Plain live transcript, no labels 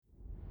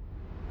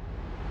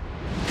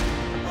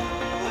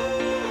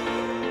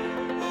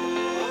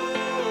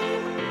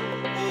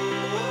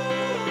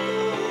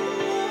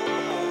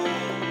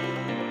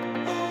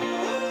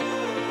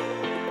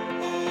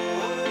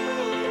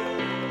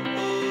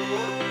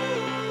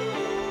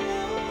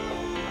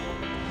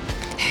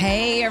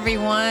Hey,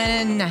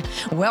 everyone.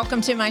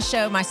 Welcome to my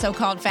show, My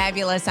So-Called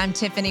Fabulous. I'm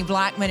Tiffany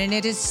Blackman, and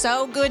it is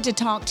so good to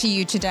talk to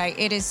you today.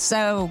 It is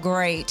so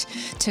great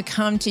to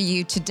come to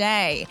you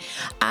today.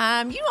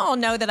 You all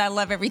know that I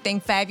love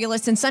everything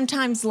fabulous, and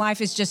sometimes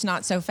life is just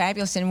not so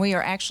fabulous, and we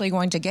are actually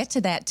going to get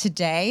to that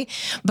today.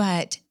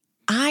 But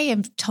I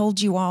have told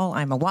you all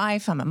I'm a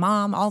wife, I'm a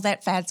mom, all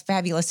that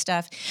fabulous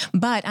stuff,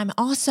 but I'm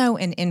also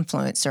an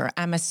influencer.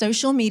 I'm a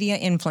social media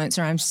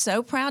influencer. I'm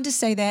so proud to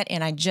say that,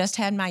 and I just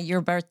had my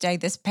year birthday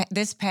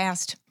this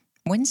past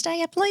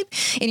Wednesday, I believe.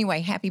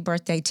 Anyway, happy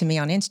birthday to me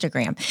on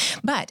Instagram.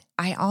 But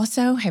I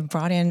also have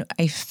brought in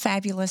a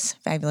fabulous,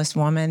 fabulous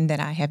woman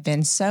that I have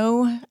been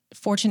so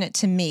fortunate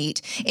to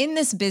meet in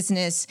this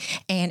business.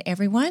 And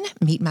everyone,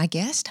 meet my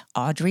guest,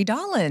 Audrey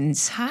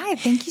Dollins. Hi,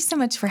 thank you so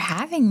much for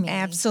having me.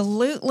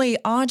 Absolutely,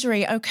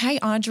 Audrey. Okay,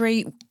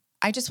 Audrey,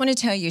 I just want to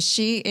tell you,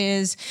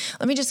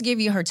 let me just give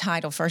you her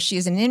title first. She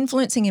is an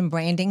influencing and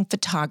branding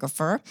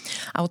photographer.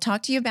 I will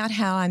talk to you about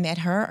how I met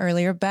her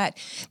earlier, but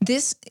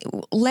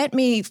let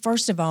me,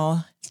 first of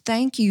all,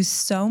 thank you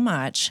so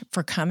much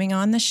for coming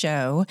on the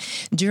show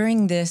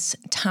during this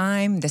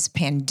time, this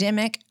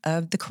pandemic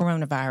of the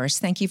coronavirus.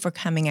 Thank you for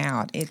coming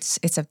out. It's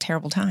a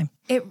terrible time.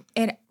 It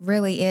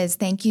really is.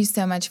 Thank you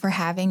so much for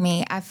having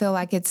me. I feel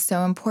like it's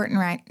so important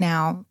right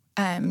now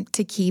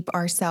to keep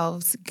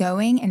ourselves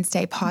going and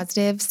stay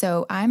positive.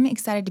 So I'm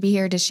excited to be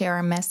here to share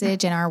our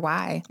message and our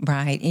why.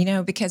 Right.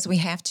 Because we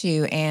have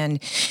to. And,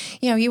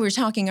 you were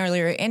talking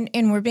earlier and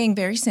we're being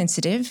very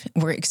sensitive.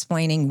 We're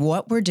explaining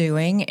what we're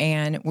doing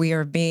and we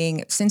are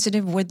being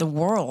sensitive with the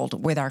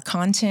world, with our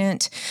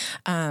content,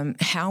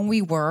 how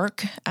we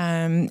work.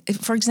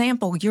 For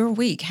example, your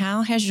week,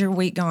 how has your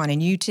week gone?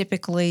 And you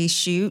typically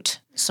shoot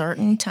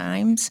certain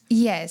times?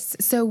 Yes.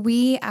 So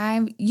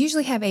I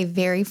usually have a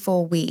very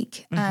full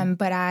week,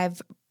 but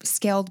I've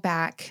scaled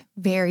back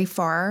very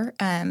far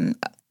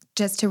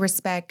just to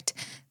respect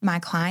my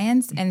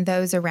clients and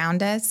those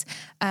around us.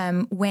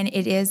 When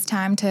it is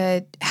time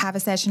to have a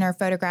session or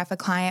photograph a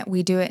client,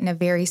 we do it in a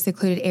very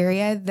secluded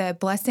area. The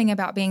blessing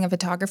about being a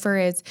photographer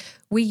is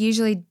we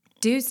usually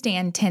do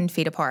stand 10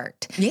 feet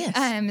apart.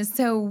 Yes.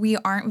 So we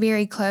aren't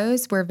very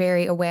close. We're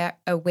very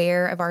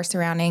aware of our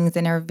surroundings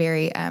and are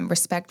very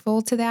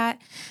respectful to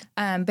that.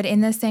 But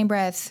in the same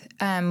breath,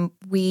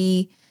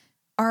 we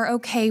are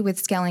okay with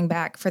scaling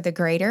back for the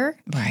greater.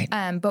 Right.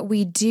 But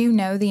we do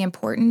know the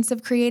importance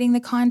of creating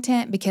the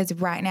content because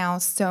right now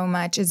so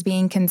much is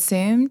being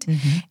consumed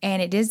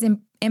and it is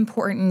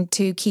important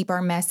to keep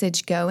our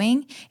message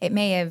going. It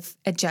may have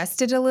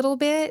adjusted a little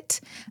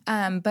bit,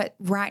 but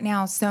right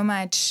now so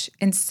much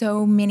and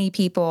so many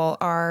people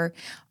are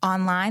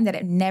online that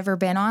have never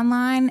been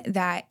online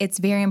that it's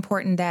very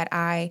important that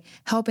I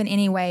help in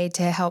any way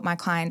to help my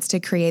clients to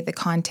create the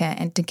content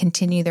and to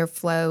continue their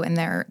flow and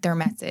their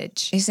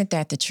message. Isn't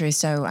that the truth?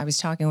 So I was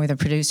talking with a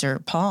producer,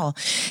 Paul.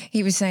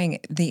 He was saying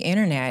the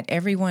internet,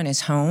 everyone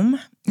is home.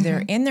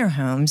 They're in their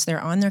homes.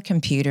 They're on their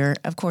computer.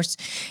 Of course,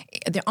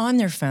 they're on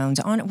their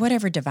phones, on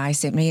whatever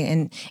device it may.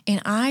 And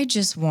I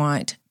just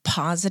want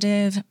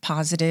positive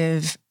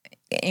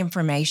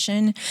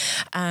information.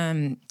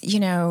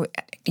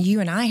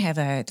 You and I have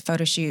a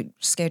photo shoot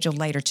scheduled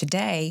later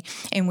today,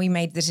 and we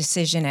made the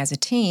decision as a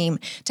team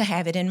to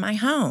have it in my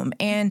home.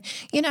 And,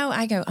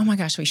 I go, oh my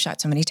gosh, we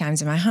shot so many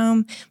times in my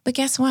home, but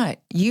guess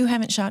what? You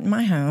haven't shot in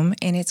my home,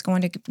 and it's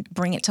going to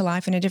bring it to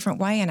life in a different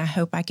way. And I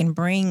hope I can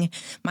bring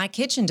my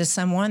kitchen to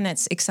someone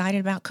that's excited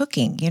about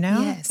cooking,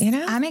 Yes.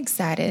 I'm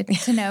excited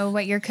to know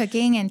what you're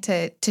cooking and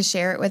to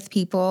share it with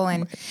people.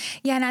 And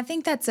and I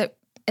think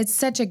it's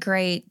such a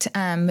great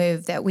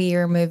move that we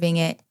are moving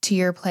it to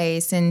your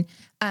place. And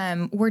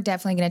we're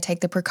definitely going to take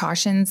the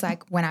precautions,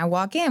 like when I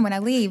walk in, when I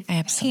leave,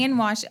 Absolutely. Hand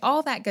wash,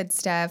 all that good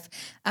stuff.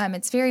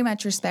 It's very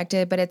much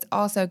respected, but it's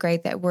also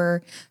great that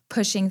we're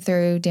pushing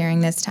through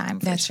during this time.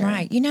 That's sure.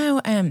 right.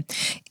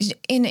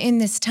 In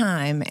this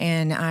time,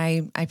 and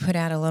I put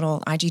out a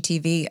little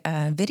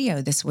IGTV video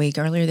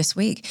earlier this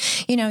week,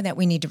 that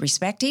we need to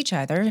respect each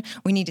other.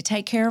 We need to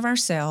take care of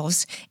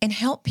ourselves and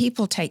help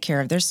people take care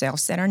of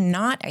themselves that are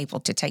not able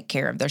to take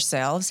care of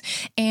themselves,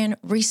 and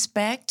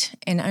respect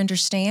and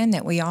understand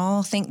that we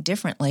all think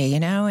differently,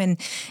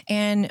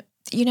 and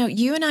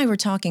you and I were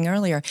talking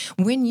earlier,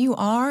 when you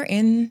are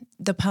in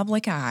the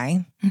public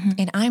eye,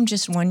 and I'm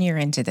just 1 year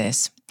into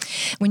this,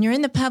 when you're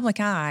in the public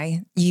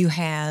eye, you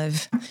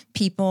have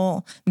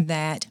people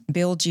that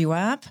build you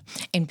up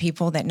and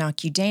people that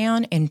knock you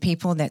down and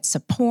people that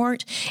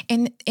support.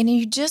 And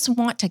you just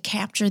want to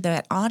capture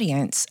that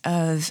audience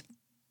of,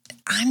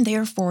 I'm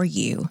there for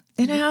you.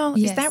 Yes,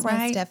 is that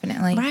right? Most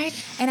definitely. Right.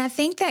 And I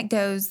think that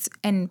goes,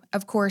 and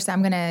of course,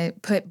 I'm going to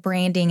put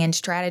branding and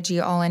strategy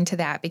all into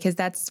that because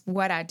that's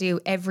what I do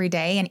every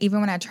day. And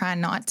even when I try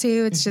not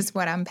to, it's just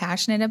what I'm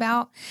passionate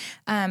about.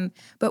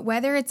 But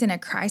whether it's in a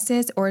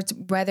crisis or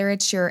whether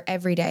it's your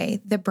everyday,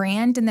 the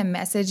brand and the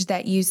message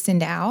that you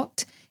send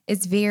out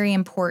is very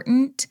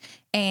important.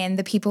 And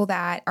the people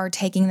that are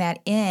taking that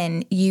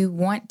in, you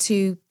want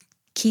to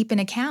keep an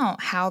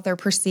account how they're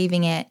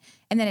perceiving it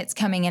and then it's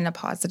coming in a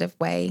positive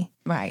way.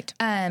 Right.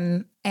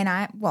 And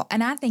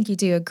I think you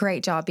do a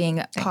great job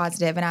being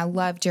positive, and I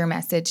loved your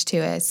message to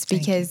us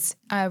because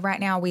right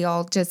now we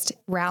all just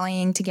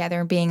rallying together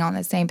and being on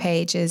the same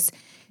page is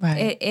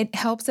Right. It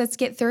helps us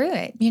get through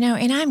it.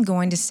 And I'm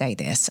going to say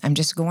this. I'm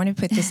just going to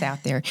put this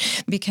out there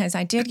because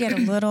I did get a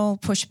little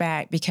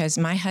pushback because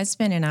my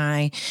husband and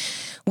I,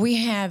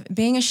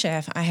 being a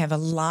chef, I have a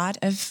lot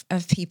of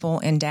people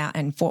in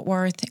Fort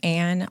Worth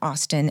and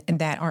Austin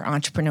that are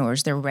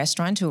entrepreneurs. They're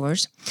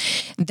restaurateurs.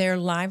 Their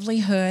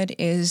livelihood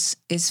is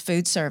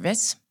food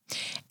service.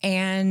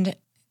 And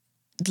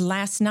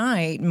last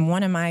night,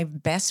 one of my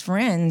best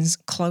friends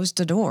closed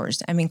the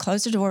doors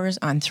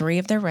on 3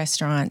 of their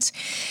restaurants.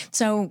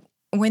 So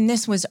when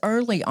this was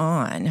early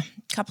on, a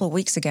couple of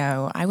weeks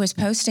ago, I was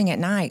posting at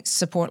night,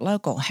 support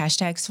local,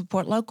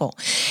 #support-local.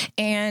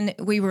 And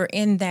we were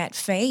in that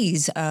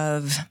phase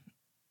of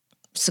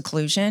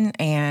seclusion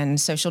and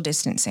social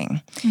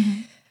distancing.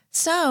 Mm-hmm.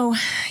 So,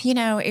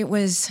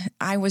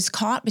 I was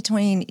caught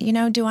between,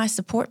 do I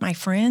support my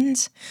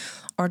friends?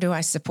 Or do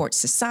I support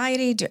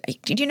society? Do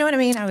you know what I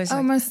mean? I was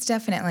most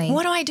definitely.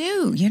 What do I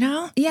do?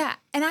 Yeah.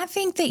 And I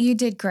think that you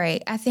did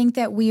great. I think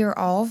that we are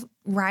all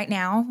right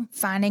now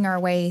finding our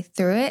way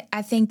through it.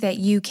 I think that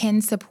you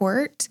can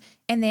support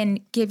and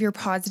then give your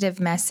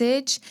positive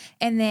message.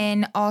 And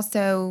then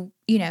also,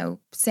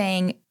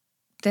 saying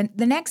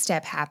the next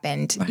step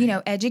happened,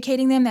 right.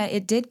 Educating them that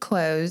it did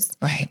close.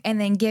 Right.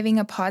 And then giving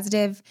a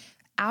positive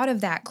out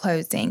of that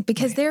closing,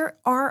 because there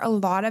are a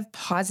lot of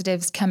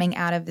positives coming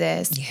out of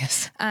this.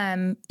 Yes.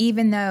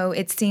 Even though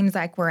it seems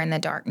like we're in the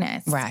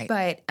darkness. Right.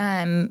 But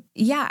I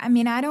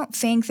don't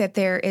think that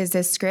there is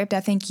a script.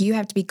 I think you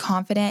have to be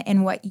confident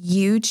in what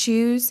you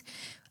choose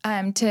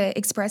to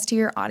express to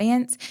your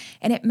audience.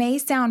 And it may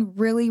sound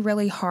really,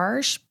 really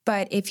harsh,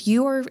 but if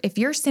you're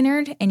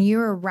centered and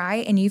you're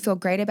right and you feel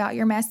great about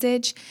your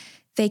message,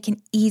 they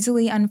can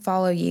easily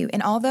unfollow you.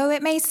 And although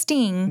it may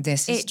sting,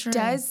 it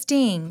does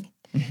sting.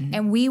 Mm-hmm.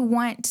 And we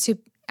want to,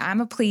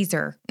 I'm a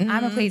pleaser.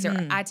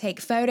 Mm-hmm. I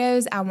take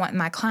photos. I want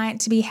my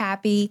client to be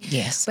happy.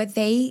 Yes. But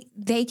they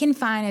can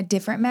find a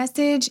different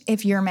message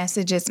if your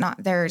message is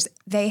not theirs.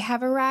 They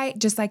have a right,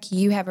 just like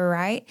you have a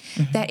right,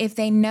 mm-hmm. that if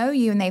they know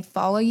you and they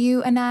follow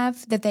you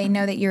enough, that they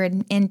know that your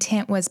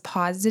intent was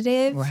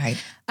positive.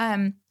 Right.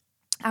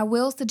 I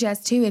will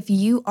suggest too, if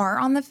you are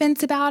on the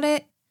fence about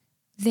it,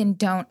 then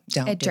don't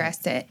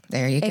address it.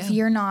 There you go. If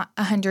you're not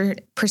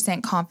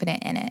 100%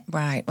 confident in it.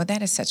 Right. Well,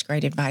 that is such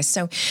great advice.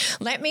 So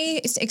let me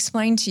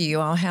explain to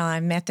you all how I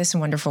met this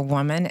wonderful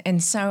woman.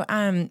 And so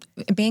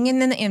being in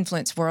the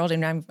influence world,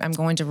 and I'm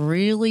going to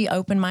really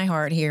open my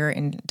heart here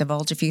and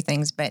divulge a few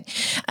things, but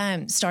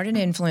started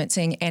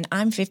influencing, and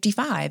I'm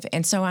 55.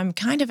 And so I'm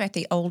kind of at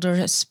the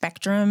older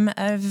spectrum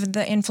of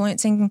the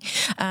influencing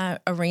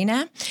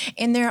arena.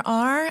 And there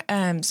are,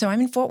 so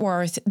I'm in Fort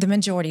Worth the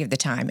majority of the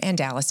time, and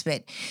Dallas,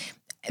 but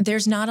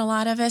there's not a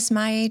lot of us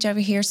my age over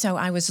here. So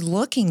I was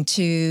looking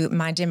to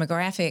my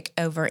demographic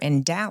over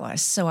in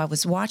Dallas. So I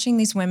was watching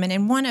these women,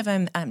 and one of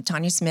them,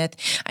 Tanya Smith,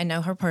 I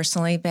know her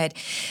personally, but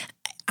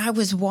I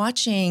was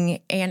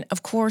watching, and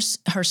of course,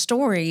 her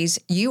stories,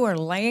 you are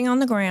laying on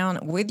the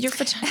ground with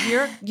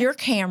your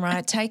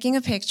camera, taking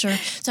a picture.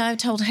 So I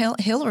told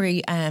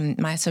Hillary,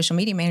 my social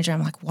media manager,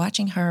 I'm like,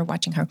 watching her.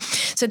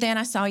 So then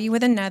I saw you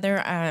with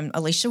another,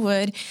 Alicia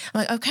Wood.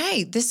 I'm like,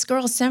 okay, this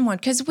girl is someone,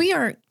 because we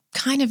are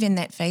kind of in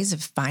that phase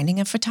of finding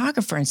a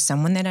photographer and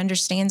someone that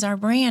understands our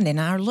brand and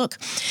our look.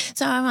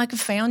 So I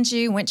found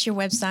you, went to your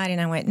website,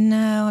 and I went,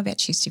 no, I bet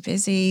she's too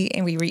busy.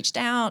 And we reached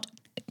out.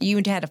 You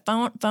had a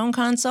phone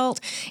consult,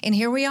 and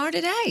here we are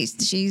today.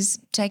 She's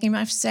taking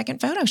my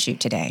second photo shoot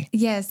today.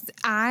 Yes,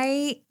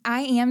 I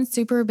am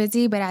super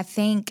busy, but I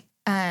think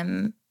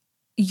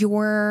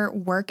your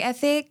work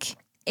ethic,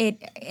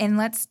 and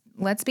let's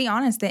be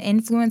honest, the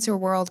influencer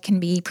world can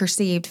be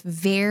perceived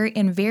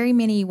in very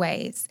many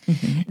ways.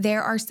 Mm-hmm.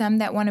 There are some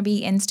that want to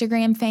be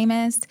Instagram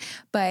famous,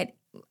 but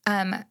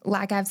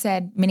like I've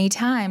said many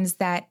times,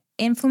 that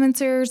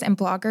influencers and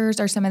bloggers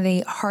are some of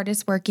the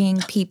hardest working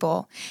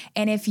people.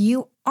 And if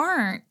you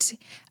aren't,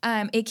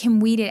 it can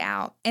weed it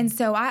out. And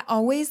so I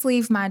always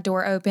leave my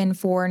door open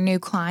for new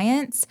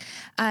clients.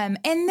 And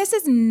this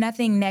is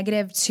nothing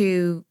negative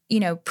to,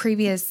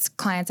 previous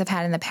clients I've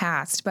had in the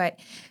past, but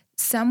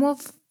some will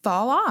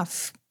fall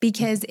off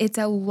because it's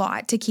a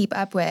lot to keep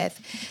up with.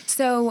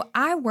 So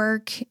I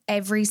work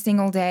every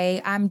single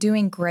day. I'm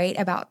doing great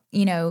about,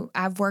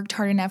 I've worked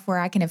hard enough where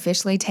I can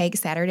officially take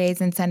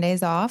Saturdays and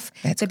Sundays off.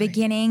 That's great.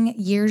 Beginning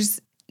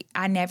years,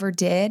 I never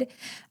did.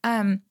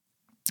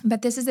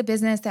 But this is a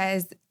business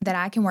that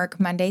I can work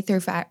Monday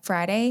through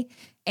Friday,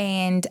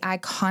 and I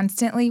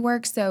constantly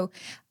work. So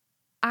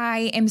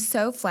I am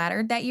so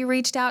flattered that you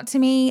reached out to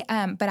me,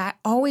 but I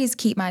always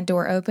keep my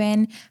door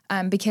open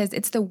because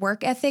it's the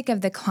work ethic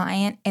of the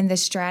client and the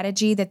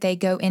strategy that they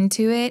go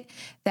into it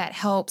that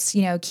helps,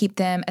 keep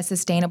them a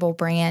sustainable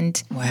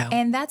brand. Wow.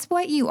 And that's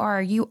what you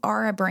are. You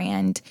are a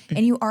brand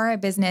and you are a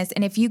business.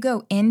 And if you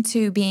go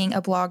into being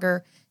a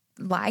blogger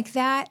like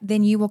that,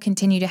 then you will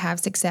continue to have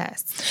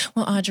success.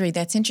 Well, Audrey,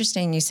 that's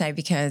interesting you say,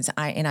 because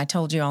I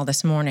told you all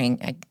this morning,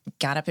 I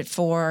got up at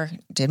 4,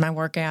 did my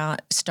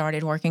workout,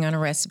 started working on a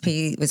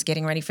recipe, was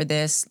getting ready for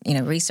this,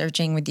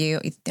 researching with you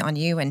on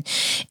you. And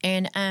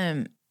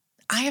I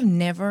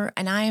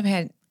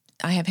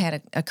have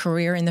had a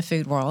career in the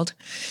food world,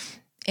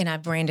 and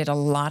I've branded a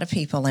lot of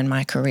people in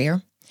my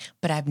career,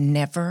 but I've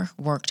never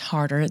worked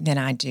harder than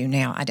I do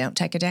now. I don't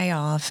take a day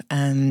off.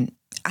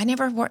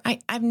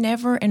 I've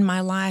never in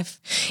my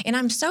life, and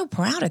I'm so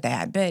proud of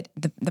that, but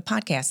the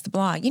podcast, the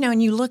blog,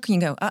 and you look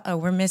and you go,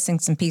 we're missing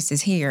some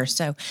pieces here.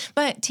 So,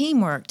 but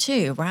teamwork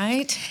too,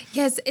 right?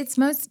 Yes,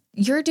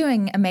 you're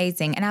doing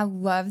amazing. And I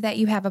love that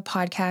you have a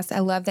podcast. I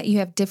love that you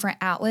have different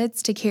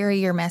outlets to carry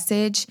your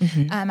message.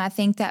 I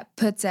think that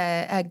puts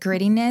a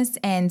grittiness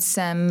and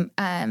some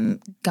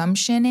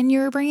gumption in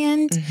your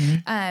brand.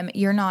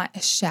 You're not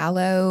a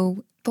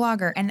shallow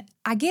blogger. And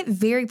I get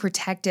very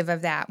protective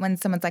of that when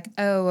someone's like,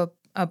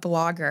 a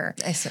blogger,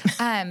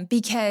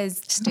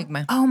 because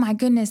stigma. Oh my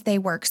goodness, they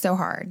work so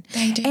hard.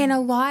 They do. And a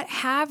lot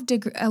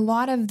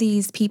of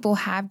these people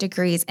have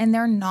degrees, and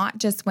they're not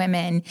just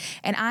women.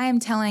 And I am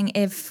telling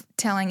if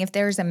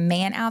there's a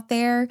man out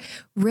there,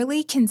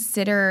 really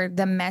consider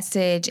the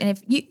message.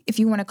 And if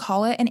you want to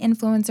call it an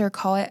influencer,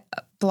 call it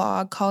a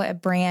blog, call it a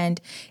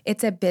brand,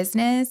 it's a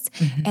business,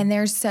 and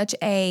there's such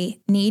a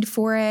need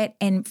for it.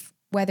 And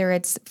whether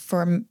it's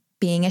from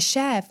being a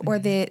chef or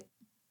the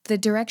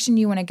direction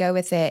you want to go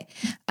with it,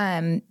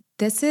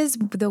 this is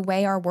the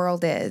way our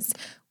world is.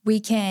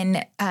 We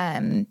can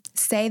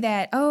say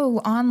that,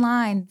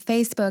 online,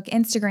 Facebook,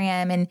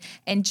 Instagram,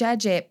 and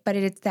judge it, but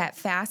it's that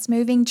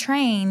fast-moving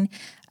train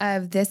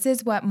of this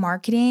is what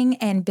marketing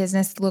and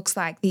business looks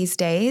like these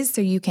days. So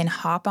you can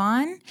hop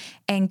on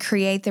and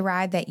create the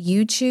ride that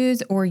you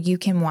choose, or you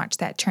can watch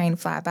that train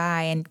fly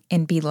by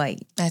and be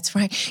late. That's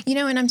right.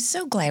 And I'm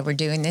so glad we're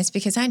doing this,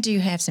 because I do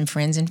have some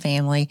friends and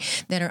family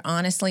that are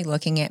honestly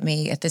looking at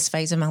me at this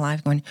phase of my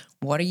life going,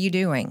 what are you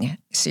doing?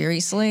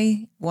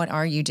 Seriously, what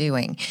are you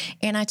doing?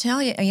 And I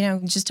tell you,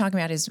 just talking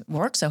about his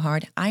work so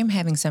hard, I'm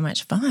having so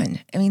much fun.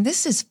 I mean,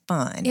 this is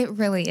fun. It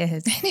really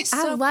is.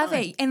 I love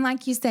it. And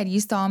like you said, you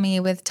saw me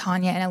with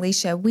Tanya and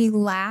Alicia. We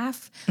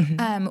laugh.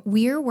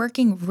 We're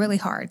working really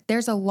hard.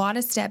 There's a lot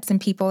of steps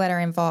and people that are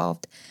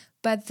involved,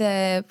 but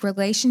the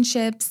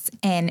relationships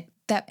and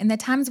the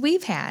times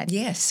we've had,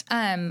 yes,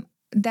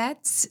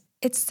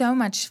 it's so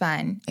much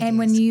fun. And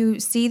when you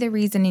see the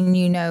reason and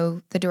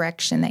the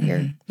direction that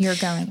you're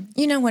going.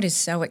 What is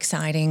so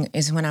exciting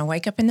is when I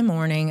wake up in the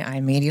morning, I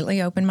immediately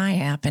open my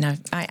app,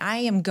 and I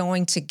am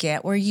going to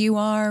get where you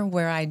are,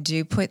 where I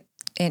do put,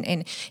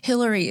 and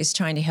Hillary is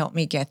trying to help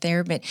me get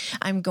there, but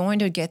I'm going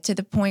to get to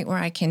the point where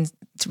I can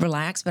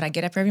relax. But I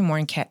get up every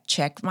morning,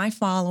 check my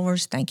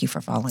followers. Thank you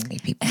for following me,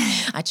 people.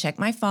 I check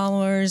my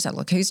followers. I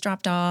look who's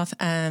dropped off.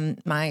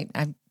 I've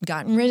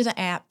gotten rid of the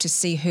app to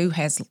see who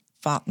has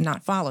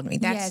not followed me.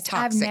 That's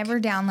toxic. I've never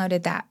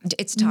downloaded that.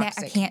 It's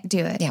toxic. I can't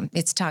do it. Yeah,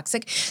 it's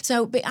toxic.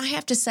 So, but I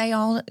have to say,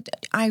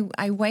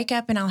 I wake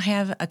up and I'll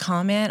have a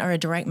comment or a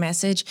direct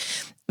message.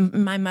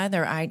 My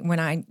mother, when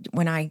I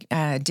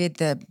did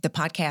the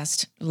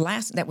podcast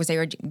that was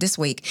aired this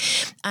week,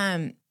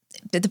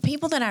 the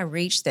people that I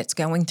reach that's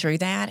going through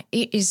that,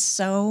 it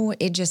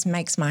just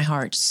makes my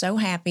heart so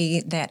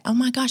happy that, oh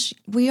my gosh,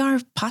 we are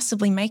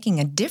possibly making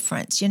a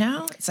difference,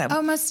 So,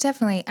 oh, most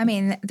definitely. I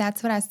mean,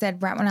 that's what I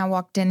said right when I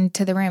walked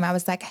into the room. I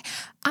was like,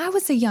 I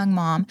was a young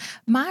mom.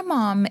 My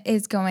mom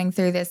is going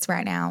through this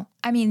right now.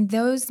 I mean,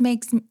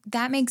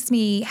 that makes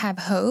me have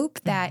hope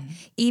that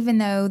even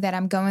though that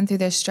I'm going through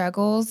those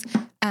struggles,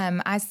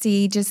 I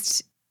see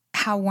just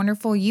how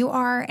wonderful you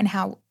are and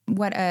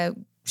what a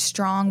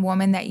strong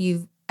woman that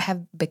you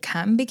have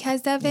become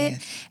because of it,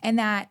 and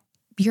that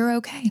you're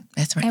okay.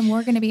 That's right. And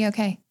we're going to be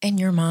okay. And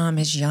your mom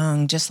is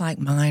young, just like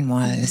mine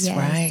was,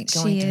 right?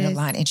 Going through a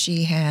lot. And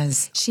she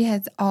has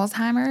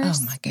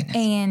Alzheimer's. Oh my goodness.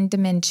 And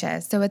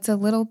dementia. So it's a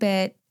little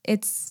bit,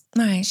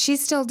 right.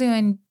 She's still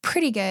doing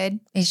pretty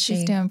good. Is she?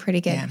 She's doing pretty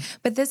good. Yeah.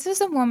 But this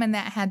was a woman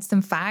that had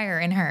some fire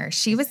in her.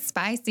 She was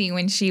spicy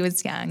when she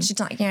was young. She's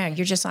like, yeah,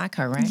 you're just like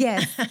her, right?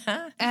 Yes.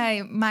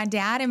 My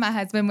dad and my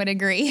husband would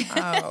agree.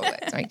 Oh,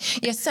 that's right.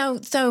 Yeah.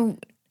 So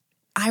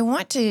I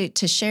want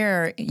to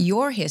share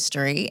your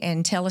history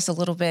and tell us a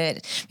little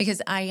bit,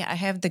 because I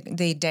have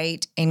the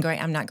date, and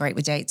I'm not great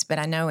with dates, but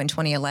I know in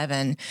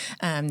 2011,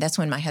 that's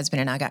when my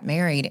husband and I got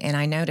married, and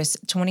I noticed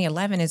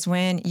 2011 is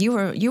when you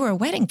were a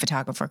wedding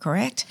photographer,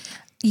 correct?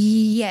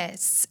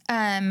 Yes.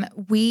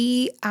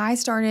 I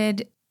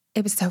started.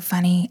 It was so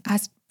funny. I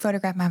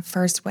photographed my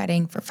first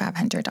wedding for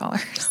 $500. Oh my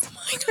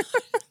God.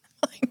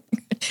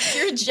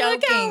 You're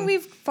joking.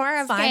 Look how far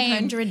I've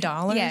came.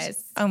 $500?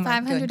 Yes. Oh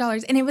my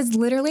 $500. And it was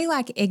literally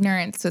like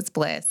ignorance was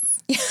bliss.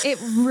 It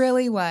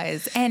really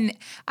was. And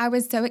I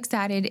was so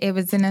excited. It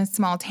was in a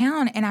small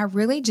town, and I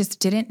really just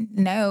didn't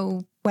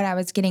know what I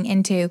was getting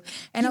into.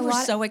 And you were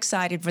so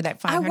excited for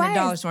that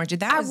 $500, weren't you?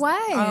 I was.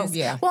 Oh,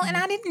 yeah. Well, and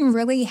I didn't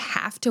really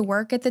have to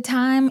work at the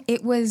time.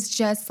 It was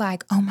just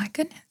like, oh my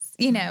goodness.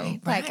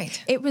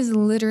 Right. It was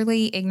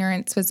literally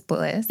ignorance was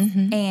bliss.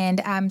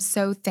 And I'm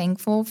so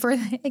thankful for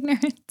the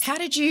ignorance. How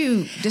did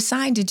you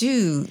decide to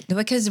do,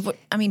 because,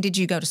 did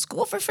you go to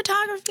school for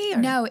photography? Or?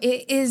 No,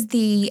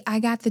 I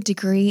got the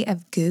degree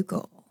of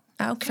Google.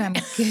 Okay. From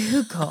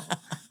Google.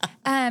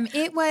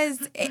 It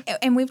was,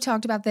 and we've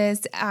talked about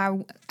this.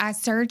 I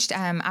searched,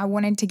 I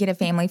wanted to get a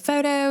family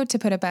photo to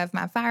put above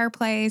my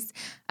fireplace.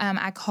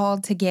 I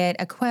called to get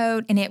a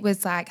quote, and it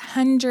was like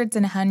hundreds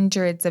and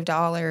hundreds of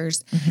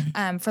dollars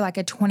for like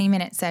a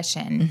 20-minute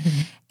session.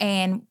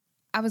 And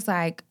I was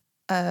like,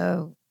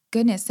 oh,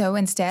 goodness. So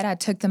instead, I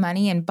took the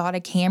money and bought a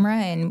camera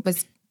and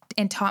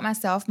taught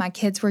myself. My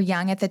kids were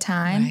young at the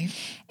time. Right.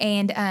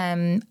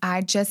 And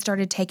I just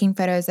started taking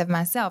photos of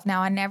myself.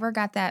 Now, I never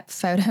got that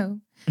photo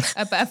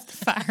above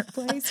the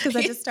fireplace because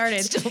I just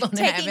started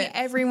taking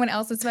everyone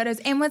else's photos.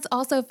 And what's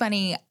also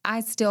funny,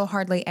 I still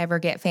hardly ever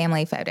get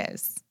family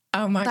photos.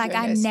 Oh, my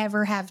goodness. I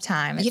never have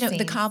time.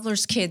 The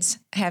cobbler's kids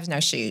have no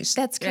shoes.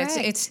 That's correct.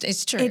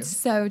 It's true. It's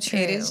so true.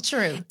 It is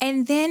true.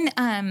 And then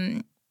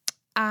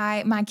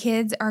my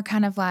kids are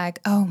kind of like,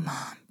 oh,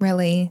 Mom,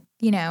 really?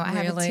 I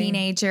have a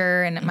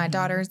teenager and my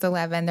daughter's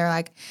 11. They're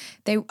like,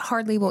 they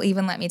hardly will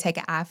even let me take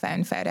an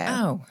iPhone photo.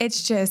 Oh.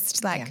 It's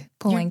just like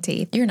pulling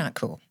teeth. You're not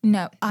cool.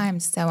 No,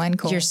 I'm so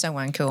uncool. You're so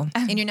uncool.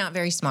 And you're not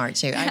very smart,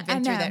 too. I've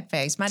been through that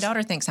phase. My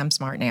daughter thinks I'm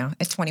smart now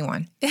at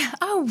 21.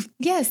 Oh,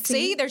 yes.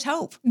 See, there's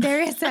hope.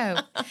 There is hope.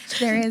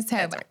 There is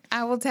hope. Right.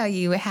 I will tell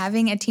you,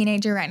 having a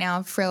teenager right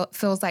now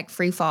feels like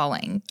free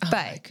falling. Oh,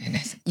 my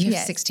goodness. You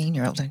have a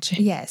 16-year-old, don't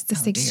you? Yes, the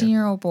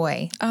 16-year-old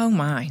boy. Oh,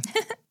 my.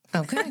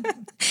 Okay.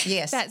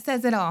 Yes. That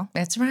says it all.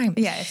 That's right.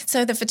 Yes.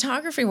 So the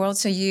photography world,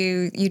 so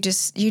you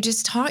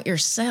just taught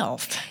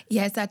yourself.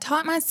 Yes, I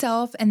taught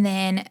myself, and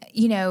then,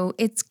 you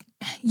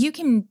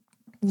can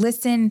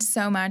listen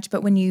so much,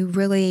 but when you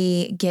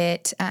really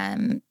get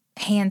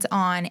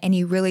hands-on and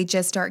you really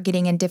just start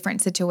getting in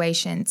different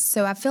situations.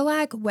 So I feel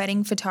like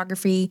wedding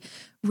photography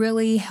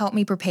really helped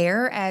me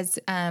prepare as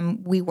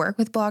we work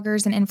with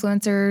bloggers and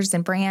influencers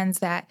and brands,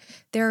 that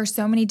there are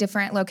so many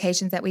different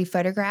locations that we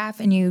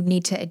photograph and you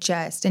need to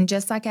adjust. And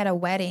just like at a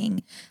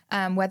wedding,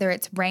 whether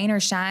it's rain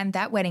or shine,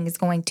 that wedding is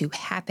going to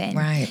happen.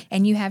 Right.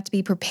 And you have to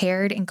be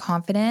prepared and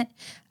confident.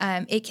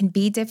 It can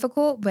be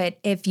difficult, but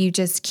if you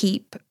just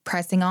keep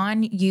pressing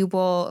on, you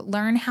will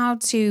learn how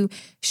to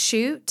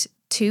shoot,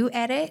 to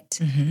edit,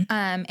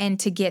 and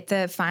to get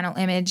the final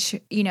image,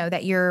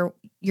 that you're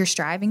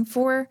striving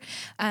for.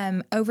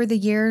 Over the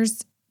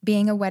years,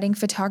 being a wedding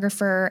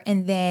photographer,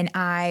 and then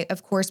I,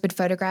 of course, would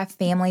photograph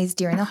families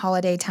during the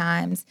holiday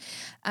times.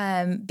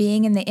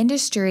 Being in the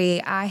industry,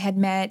 I had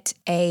met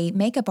a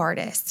makeup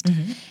artist,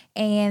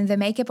 and the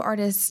makeup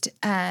artist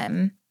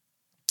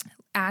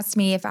asked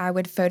me if I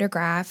would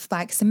photograph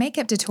like some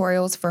makeup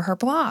tutorials for her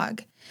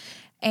blog.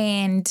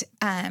 And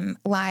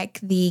like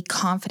the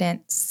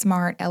confident,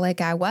 smart LA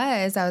guy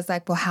I was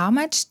like, well, how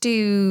much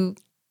do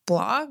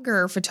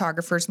blogger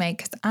photographers make?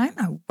 Because I'm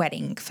a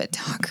wedding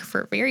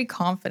photographer, very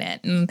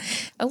confident and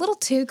a little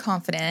too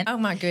confident. Oh,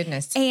 my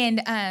goodness.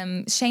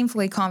 And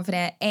shamefully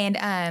confident.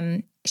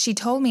 And she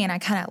told me, and I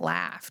kind of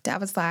laughed. I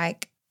was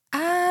like,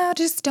 I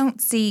just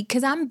don't see,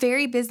 because I'm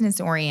very business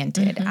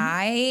oriented.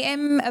 I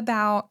am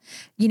about,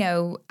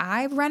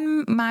 I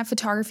run my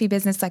photography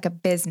business like a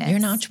business. You're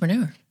an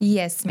entrepreneur.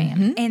 Yes,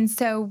 ma'am. And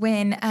so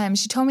when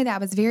she told me that, I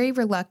was very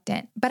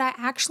reluctant, but I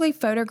actually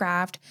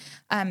photographed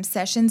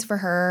sessions for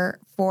her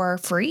for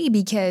free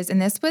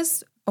and this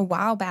was a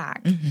while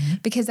back,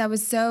 because I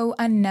was so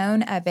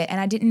unknown of it. And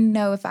I didn't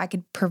know if I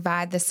could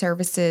provide the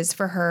services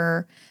for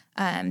her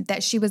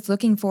that she was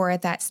looking for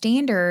at that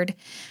standard,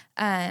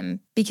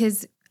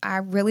 because I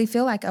really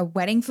feel like a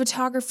wedding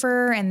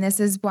photographer, and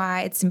this is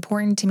why it's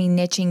important to me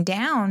niching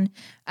down,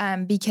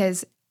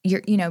 because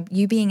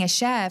you being a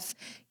chef,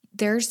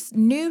 there's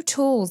new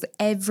tools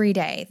every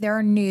day. There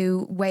are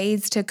new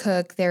ways to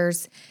cook.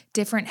 There's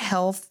different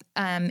health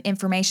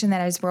information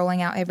that is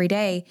rolling out every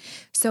day.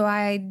 So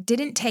I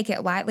didn't take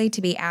it lightly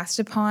to be asked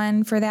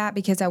upon for that,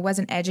 because I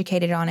wasn't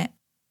educated on it.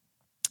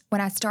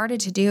 When I started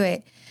to do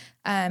it,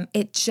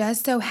 it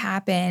just so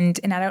happened,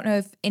 and I don't know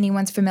if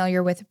anyone's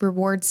familiar with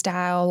reward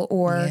style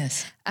or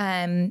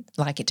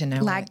like it to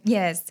know it.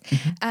 Yes.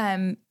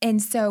 And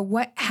so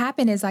what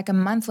happened is, like a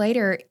month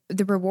later,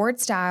 the reward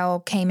style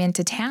came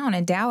into town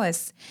in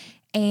Dallas,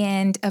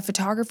 and a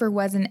photographer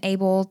wasn't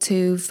able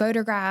to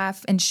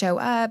photograph and show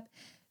up.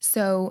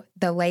 So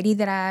the lady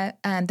that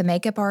the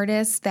makeup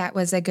artist that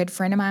was a good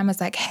friend of mine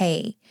was like,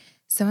 hey,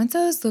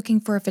 so-and-so is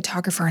looking for a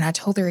photographer. And I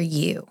told her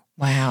you.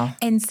 Wow.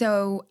 And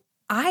so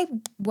I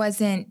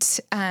wasn't,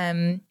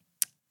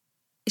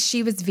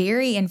 she was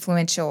very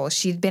influential.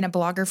 She'd been a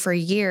blogger for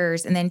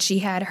years, and then she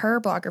had her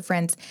blogger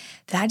friends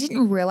that I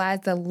didn't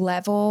realize the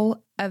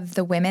level of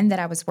the women that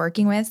I was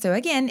working with. So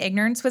again,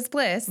 ignorance was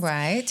bliss.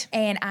 Right.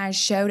 And I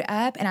showed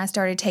up and I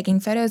started taking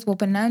photos. Well,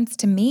 unbeknownst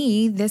to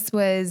me, this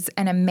was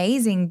an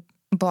amazing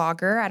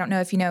blogger. I don't know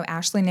if you know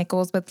Ashley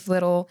Nichols with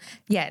Little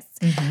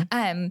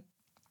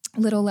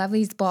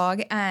Lovely's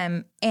blog.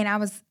 And I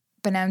was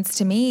unbeknownst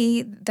to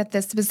me that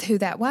this was who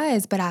that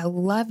was, but I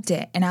loved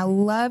it. And I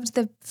loved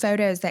the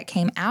photos that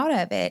came out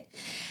of it.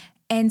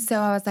 And so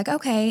I was like,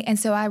 okay. And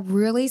so I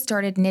really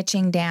started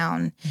niching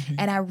down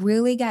and I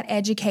really got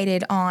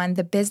educated on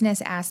the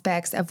business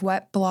aspects of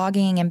what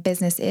blogging and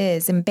business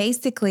is. And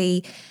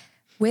basically,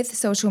 with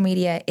social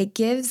media, it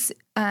gives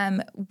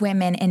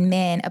women and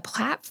men a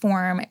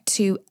platform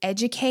to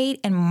educate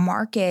and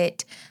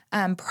market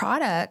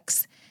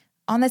products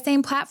on the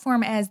same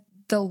platform as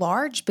the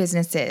large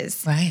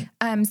businesses. Right.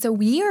 So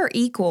we are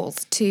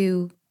equals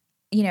to,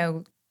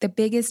 the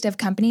biggest of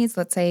companies,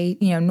 let's say,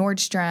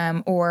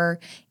 Nordstrom or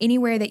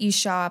anywhere that you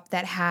shop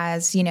that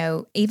has,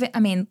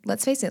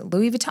 let's face it,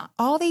 Louis Vuitton,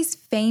 all these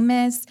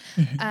famous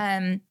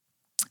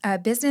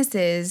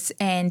businesses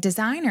and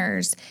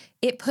designers,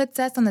 it puts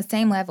us on the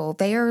same level.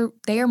 They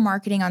are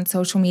marketing on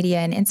social media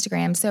and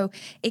Instagram. So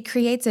it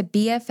creates a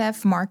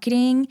BFF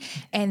marketing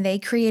and they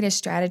create a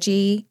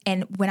strategy.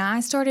 And when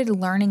I started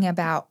learning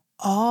about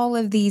all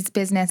of these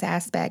business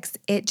aspects,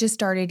 it just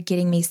started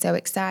getting me so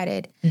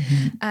excited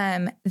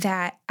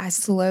that I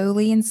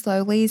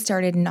slowly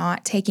started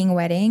not taking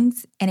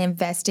weddings and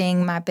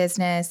investing my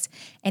business.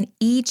 And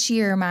each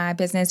year my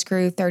business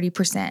grew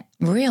 30%.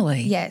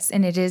 Really? Yes.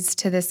 And it is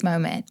to this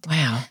moment.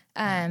 Wow.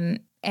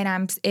 And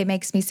it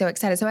makes me so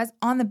excited. So as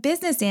on the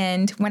business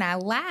end, when I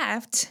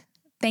laughed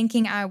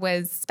thinking I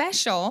was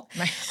special,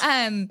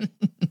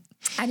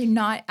 I did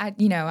not,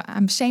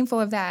 I'm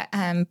shameful of that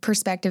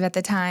perspective at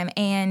the time.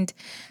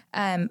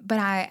 But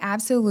I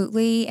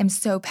absolutely am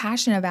so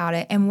passionate about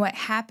it. And what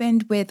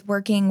happened with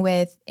working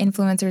with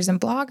influencers and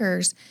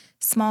bloggers,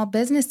 small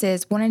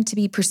businesses wanted to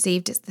be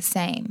perceived as the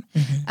same.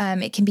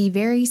 It can be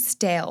very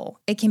stale.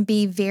 It can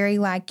be very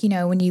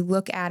when you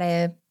look at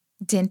a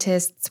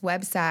dentist's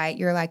website,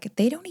 you're like,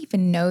 they don't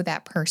even know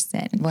that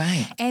person.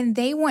 Right. And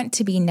they want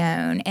to be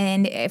known.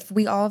 And if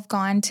we all have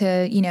gone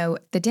to,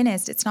 the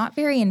dentist, it's not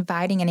very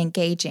inviting and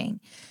engaging.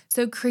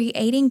 So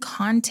creating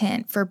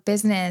content for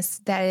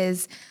business that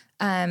is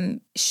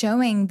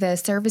showing the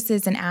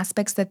services and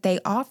aspects that they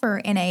offer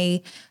in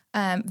a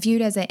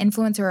viewed as an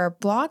influencer or a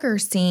blogger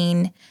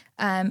scene,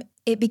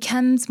 it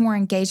becomes more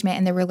engagement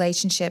and the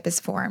relationship is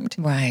formed.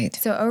 Right.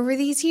 So over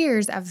these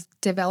years, I've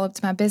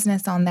developed my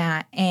business on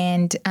that.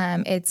 And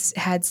it's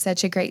had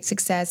such a great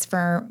success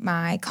for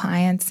my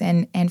clients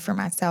and for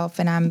myself.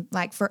 And I'm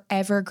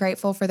forever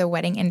grateful for the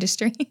wedding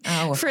industry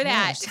for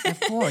that. Of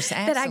course.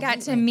 That I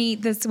got to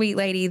meet the sweet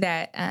lady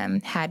that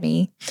had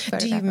me.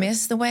 Do you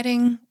miss the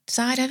wedding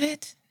side of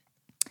it?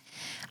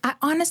 I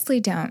honestly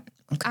don't.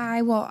 Okay.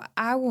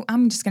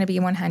 I'm just going to be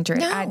 100.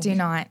 No. I do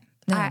not.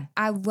 No.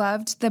 I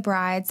loved the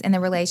brides and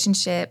the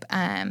relationship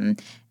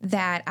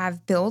that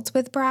I've built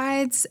with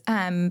brides.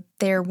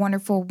 They're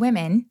wonderful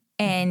women.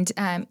 And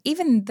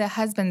even the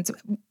husband's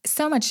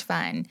so much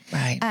fun.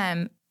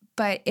 Right.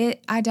 But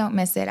I don't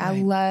miss it. Right.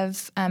 I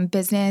love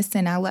business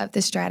and I love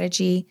the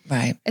strategy.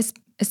 Right.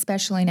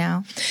 Especially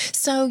now.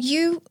 So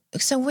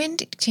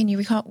can you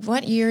recall,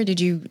 what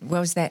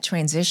was that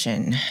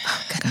transition?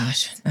 Oh,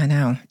 gosh, I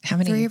know. How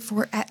many? 3 or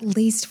 4, at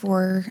least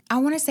 4. I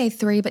want to say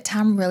 3, but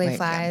time really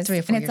flies. 3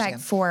 or 4 and it's years ago.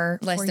 4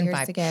 Less four than years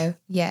 5 ago.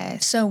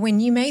 Yes. So when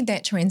you made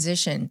that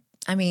transition,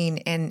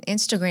 and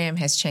Instagram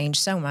has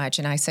changed so much,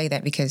 and I say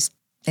that because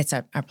it's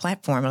a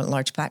platform, a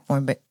large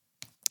platform, but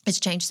it's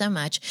changed so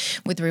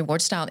much with the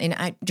reward style. And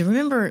I do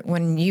remember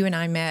when you and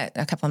I met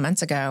a couple of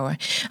months ago,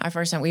 our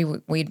first time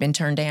we'd been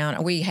turned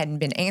down. We hadn't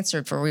been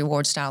answered for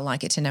reward style,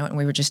 Like It to Know It, and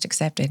we were just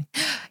accepted.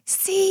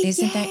 See,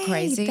 isn't that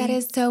crazy? That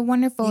is so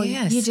wonderful.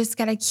 Yes. You just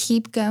got to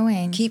keep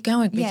going. Keep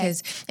going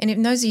because, and if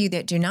those of you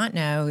that do not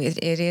know, it's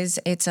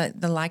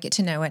the Like It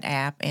to Know It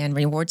app and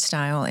reward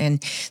style,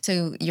 and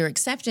so you're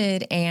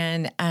accepted,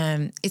 and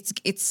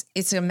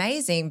it's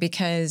amazing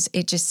because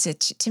it just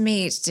to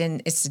me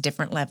it's a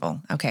different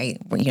level. Okay.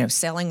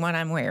 Selling what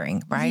I'm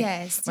wearing, right?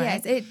 Yes,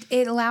 right? Yes.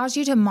 It allows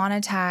you to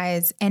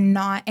monetize and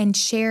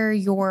share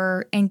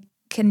your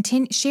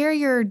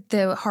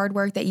the hard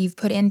work that you've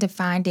put into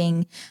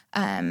finding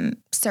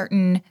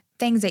certain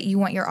things that you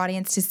want your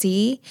audience to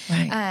see.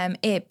 Right.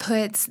 It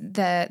puts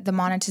the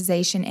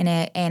monetization in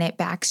it, and it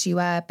backs you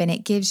up, and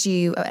it gives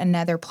you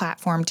another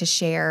platform to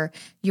share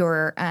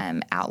your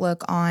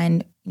outlook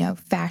on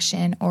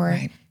fashion or.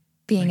 Right.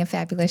 Being a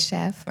fabulous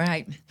chef.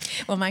 Right.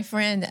 Well, my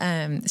friend,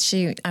 I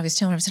was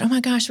telling her, I said, oh my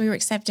gosh, we were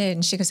accepted.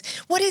 And she goes,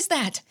 what is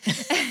that?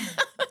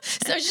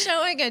 So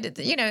showing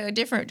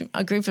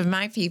a group of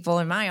my people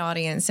and my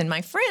audience and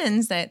my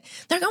friends that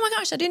they're like, oh my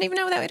gosh, I didn't even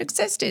know that it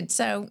existed.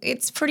 So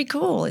it's pretty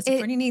cool. It's a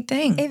pretty neat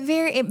thing.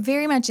 It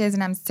very much is.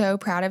 And I'm so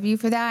proud of you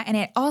for that. And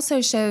it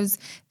also shows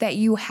that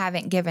you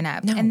haven't given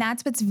up. No. And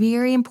that's what's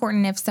very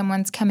important if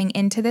someone's coming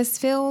into this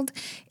field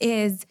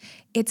is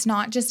it's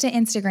not just an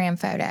Instagram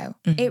photo.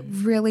 Mm-hmm. It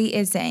really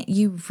isn't.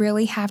 You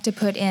really have to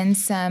put in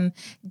some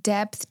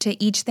depth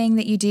to each thing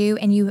that you do.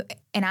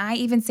 And I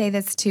even say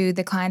this to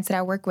the clients that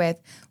I work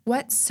with.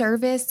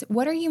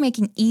 What are you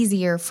making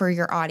easier for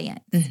your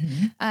audience?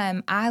 Mm-hmm.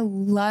 I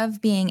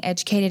love being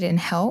educated and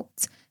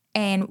helped.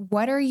 And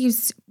what are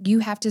you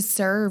have to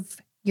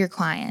serve your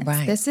clients.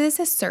 Right. This is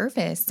a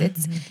service.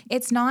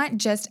 It's not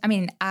just, I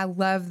mean, I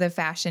love the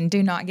fashion.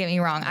 Do not get me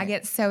wrong. I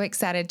get so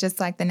excited just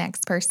like the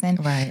next person.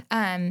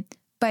 Right.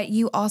 But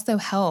you also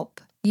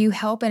help. You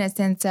help in a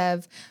sense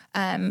of,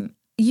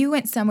 you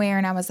went somewhere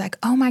and I was like,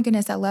 oh my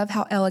goodness, I love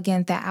how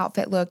elegant that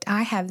outfit looked.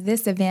 I have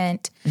this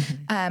event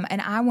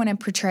and I want to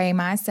portray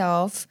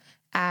myself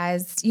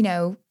as,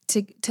 to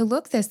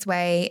look this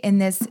way in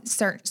this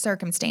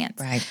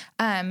circumstance.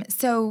 Right.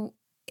 So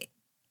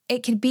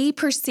it could be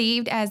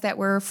perceived as that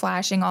we're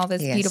flashing all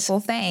this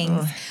beautiful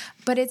things,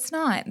 but it's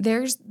not.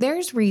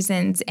 There's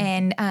reasons.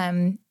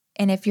 And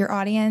if your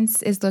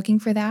audience is looking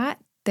for that,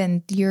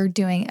 then you're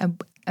doing an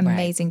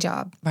amazing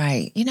job.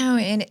 Right.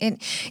 And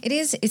it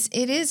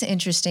is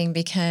interesting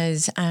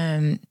because,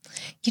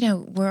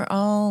 we're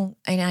all,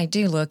 and I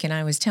do look, and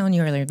I was telling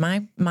you earlier,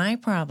 my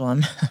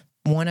problem,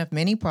 one of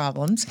many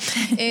problems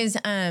is,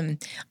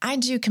 I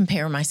do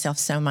compare myself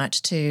so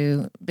much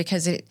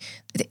because it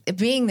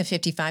being the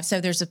 55.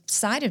 So there's a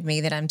side of me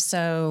that I'm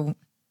so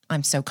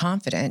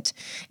confident.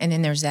 And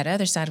then there's that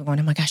other side of going,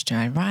 oh my gosh, do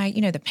I right?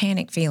 The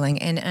panic feeling.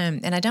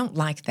 And I don't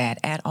like that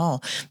at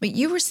all. But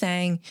you were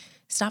saying,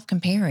 stop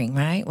comparing,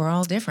 right? We're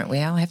all different.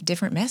 We all have a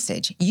different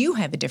message. You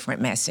have a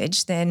different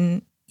message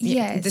than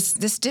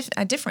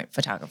a different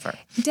photographer.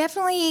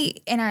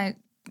 Definitely. And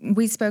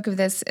we spoke of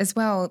this as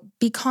well.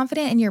 Be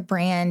confident in your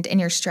brand and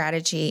your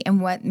strategy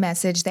and what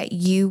message that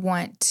you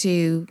want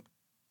to,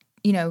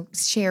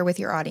 share with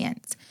your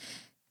audience.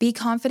 Be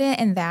confident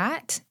in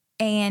that.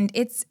 And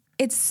it's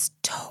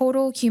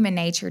total human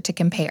nature to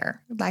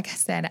compare. Like I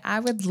said, I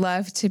would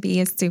love to be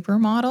a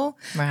supermodel,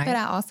 right. but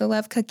I also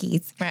love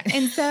cookies. Right.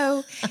 And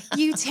so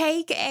you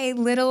take a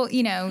little,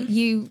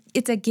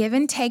 it's a give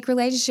and take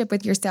relationship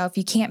with yourself.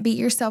 You can't beat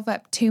yourself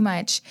up too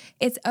much.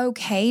 It's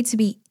okay to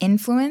be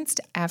influenced.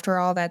 After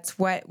all, that's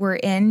what we're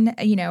in,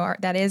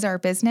 that is our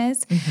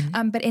business,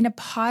 but in a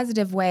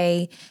positive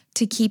way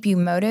to keep you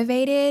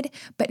motivated,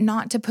 but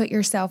not to put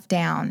yourself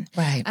down.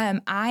 Right.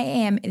 I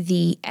am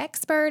the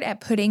expert at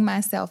putting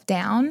myself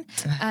down,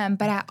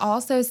 but I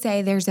also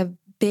say there's a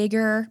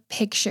bigger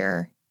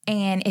picture.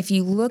 And if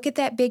you look at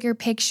that bigger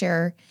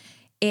picture,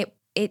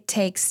 it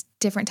takes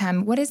different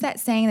time. What is that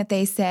saying that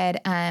they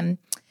said?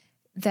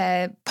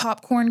 The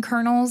popcorn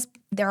kernels,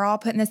 they're all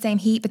put in the same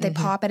heat, but they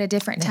pop at a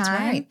different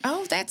time. Right. Oh, I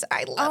love that.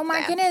 Oh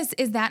my goodness.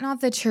 Is that not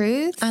the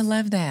truth? I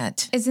love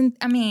that.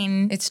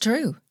 It's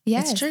true.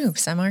 Yes. It's true.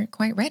 Some aren't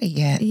quite ready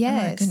yet. Yes. Oh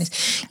my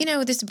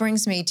goodness. This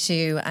brings me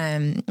to,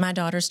 my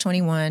daughter's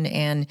 21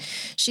 and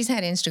she's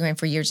had Instagram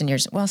for years and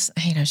years. Well,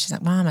 she's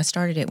like, Mom, I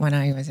started it when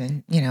I was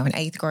in, in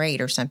 8th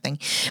grade or something.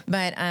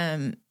 But,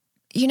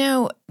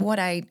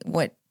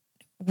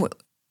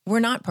 we're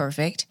not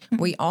perfect.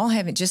 We all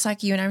have it, just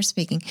like you and I were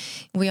speaking.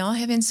 We all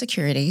have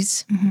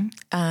insecurities.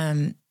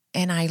 And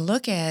I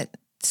look at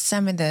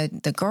some of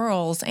the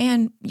girls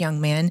and young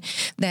men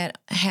that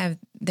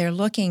they're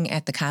looking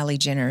at the Kylie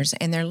Jenners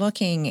and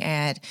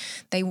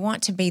they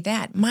want to be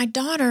that. My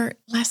daughter,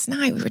 last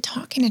night we were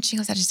talking and she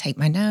goes, I just hate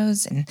my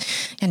nose and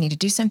I need to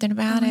do something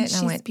about it. And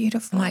she's I went,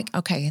 beautiful. I'm like,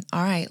 okay,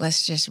 all right,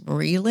 let's just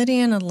reel it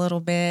in a little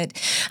bit.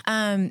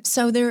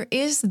 So there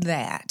is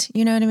that,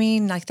 you know what I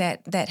mean? Like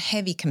that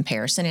heavy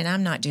comparison. And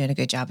I'm not doing a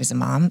good job as a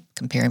mom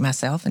comparing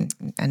myself and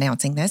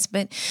announcing this,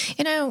 but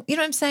you know what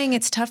I'm saying?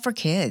 It's tough for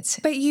kids.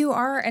 But you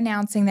are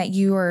announcing that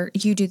you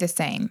do the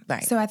same.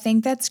 Right. So I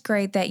think that's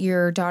great that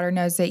your daughter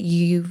knows that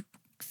you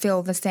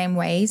feel the same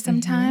way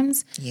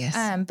sometimes. Yes.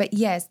 But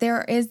yes,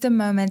 there is the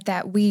moment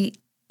that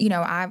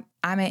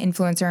I'm an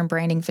influencer and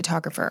branding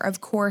photographer. Of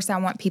course, I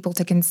want people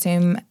to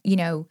consume,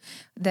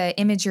 the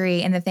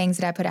imagery and the things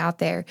that I put out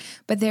there.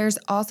 But there's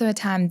also a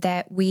time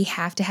that we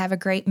have to have a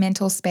great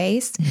mental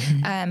space.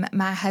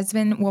 My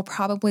husband will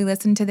probably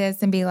listen to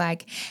this and be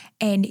like,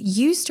 and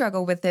you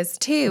struggle with this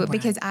too, right.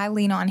 Because I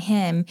lean on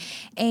him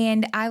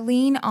and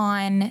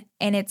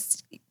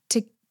it's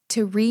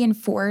to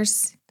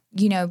reinforce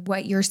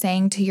what you're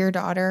saying to your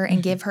daughter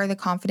and give her the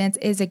confidence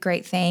is a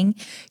great thing.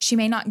 She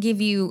may not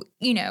give you,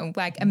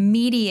 like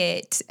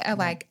immediate,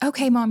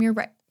 okay, Mom, you're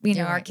right.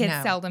 Our kids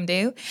seldom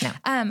do.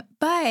 No.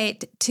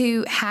 But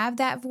to have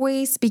that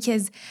voice,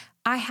 because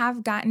I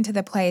have gotten to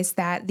the place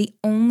that the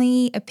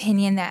only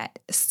opinion that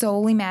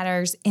solely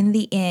matters in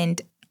the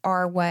end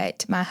are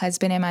what my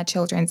husband and my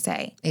children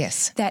say.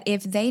 Yes. That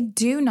if they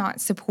do not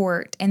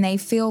support and they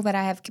feel that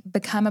I have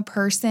become a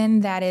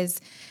person that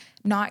is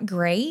not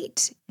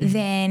great,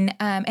 then,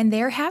 and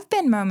there have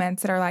been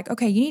moments that are like,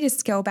 okay, you need to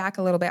scale back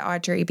a little bit,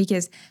 Audrey,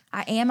 because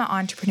I am an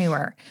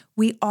entrepreneur.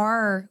 We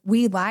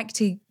like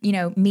to,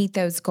 meet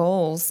those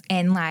goals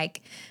and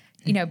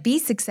be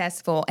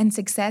successful, and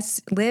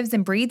success lives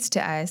and breathes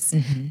to us.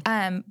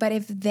 But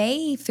if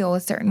they feel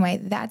a certain way,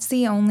 that's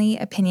the only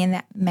opinion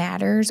that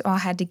matters. I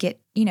have to get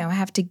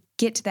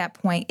to that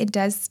point. It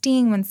does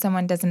sting when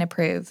someone doesn't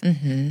approve.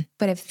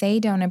 But if they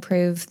don't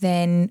approve,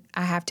 then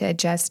I have to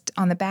adjust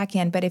on the back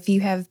end. But if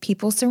you have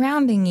people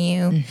surrounding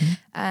you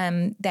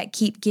that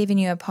keep giving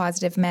you a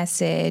positive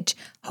message,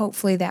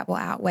 hopefully that will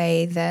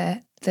outweigh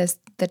the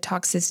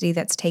toxicity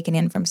that's taken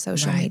in from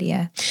social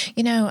media.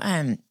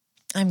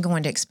 I'm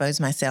going to expose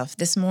myself.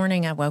 This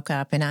morning I woke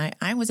up and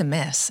I was a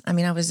mess. I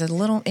mean, I was a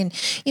little, and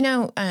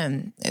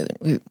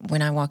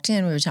when I walked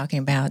in, we were talking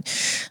about,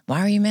 why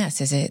are you a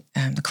mess? Is it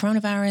the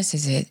coronavirus?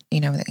 Is it,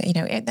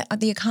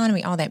 the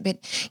economy, all that. But,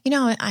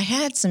 I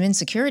had some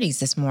insecurities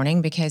this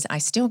morning because I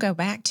still go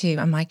back to,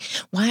 I'm like,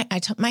 why?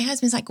 My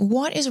husband's like,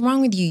 what is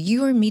wrong with you?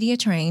 You are media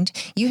trained.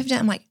 You have done,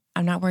 I'm like,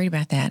 I'm not worried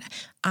about that.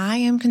 I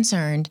am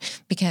concerned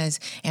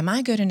because am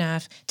I good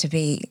enough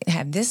to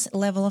have this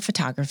level of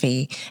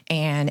photography?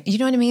 And you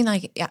know what I mean?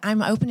 Like,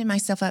 I'm opening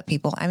myself up,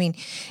 people. I mean,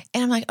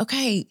 and I'm like,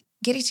 okay,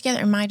 get it together.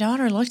 And my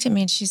daughter looked at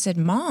me and she said,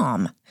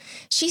 Mom,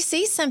 she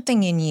sees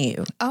something in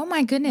you. Oh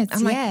my goodness.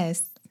 I'm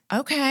yes. Like,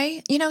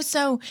 okay.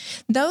 So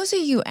those of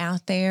you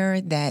out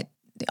there that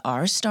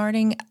are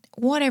starting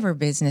whatever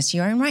business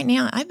you are in right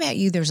now, I bet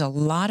you there's a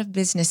lot of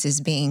businesses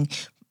being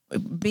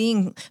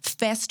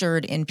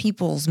festered in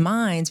people's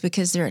minds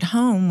because they're at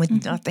home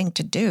with nothing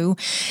to do.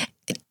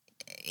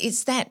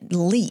 It's that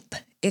leap.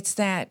 It's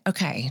that,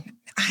 okay,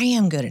 I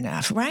am good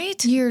enough,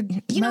 right? You know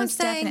most what I'm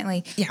saying?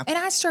 definitely. Yeah. And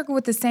I struggle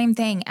with the same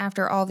thing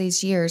after all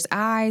these years.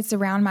 I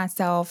surround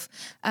myself.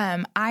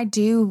 I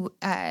do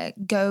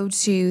go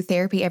to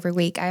therapy every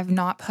week. I have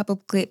not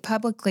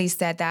publicly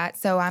said that,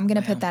 so I'm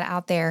going to put that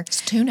out there. It's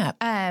tune up.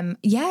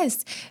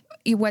 Yes.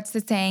 What's the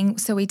saying?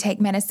 So we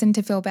take medicine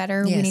to feel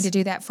better. Yes. We need to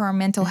do that for our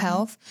mental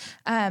health.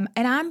 And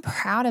I'm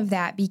proud of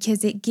that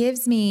because it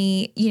gives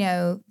me,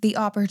 the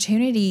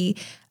opportunity.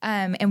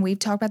 And we've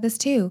talked about this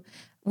too.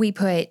 We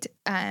put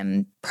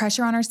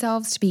pressure on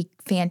ourselves to be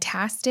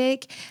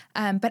fantastic.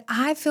 But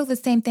I feel the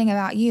same thing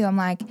about you. I'm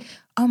like,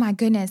 oh my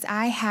goodness,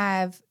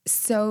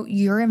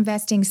 you're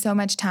investing so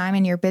much time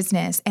in your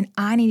business and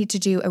I needed to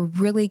do a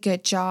really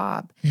good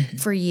job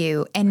for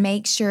you and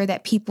make sure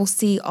that people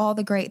see all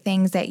the great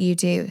things that you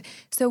do.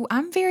 So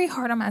I'm very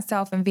hard on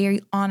myself and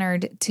very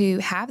honored to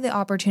have the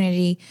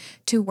opportunity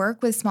to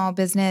work with small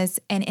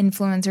business and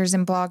influencers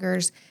and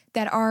bloggers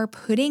that are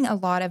putting a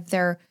lot of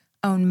their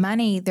own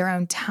money, their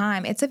own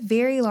time. It's a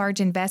very large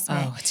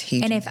investment. Oh, it's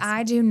huge. And if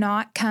I do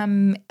not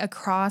come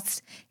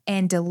across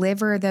and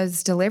deliver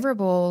those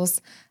deliverables,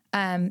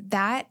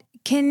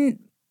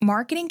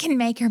 marketing can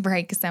make or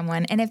break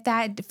someone. And if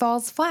that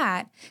falls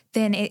flat,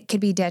 then it could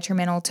be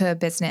detrimental to a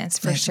business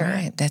for sure.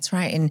 Right. That's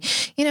right. And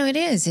it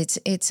is,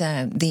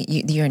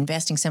 you're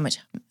investing so much.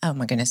 Oh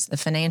my goodness. The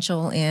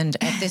financial end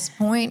at this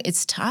point,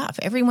 it's tough.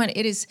 Everyone,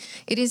 it is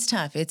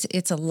tough.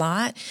 It's a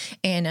lot.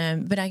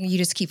 And, but you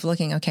just keep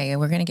looking, okay,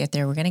 we're going to get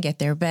there. We're going to get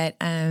there. But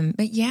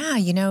yeah,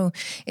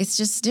 it's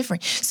just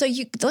different. So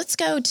let's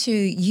go to,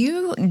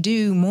 you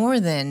do more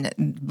than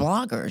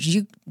bloggers.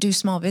 You do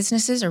small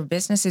businesses or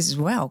businesses as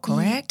well,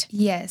 correct?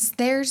 Yes.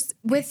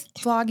 With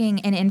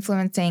vlogging and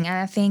influencing,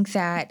 I think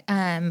that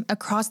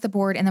across the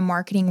board in the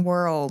marketing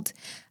world,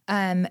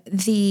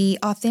 the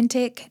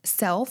authentic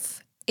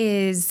self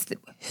is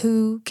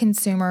who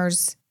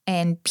consumers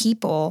and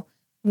people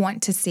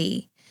want to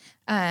see.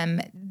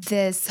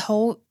 This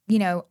whole,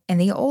 in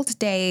the old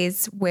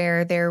days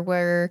where there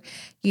were,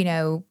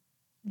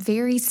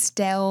 very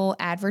stale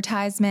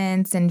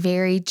advertisements and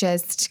very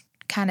just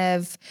kind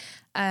of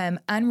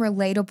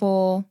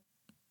unrelatable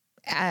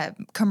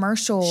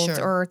commercials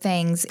or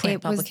things.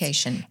 Print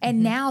publication.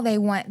 And now they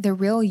want the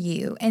real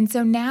you. And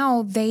so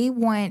now they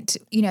want,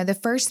 the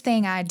first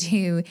thing I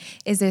do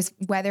is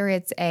whether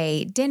it's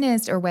a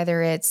dentist or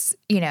whether it's,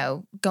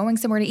 going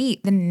somewhere to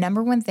eat, the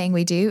number one thing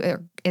we do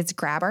is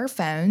grab our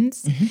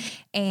phones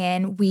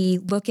and we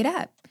look it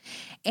up.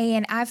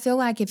 And I feel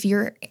like if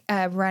you're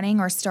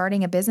running or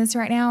starting a business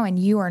right now and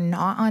you are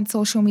not on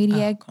social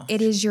media, it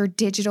is your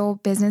digital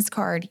business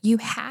card. You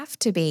have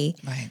to be.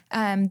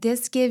 Right.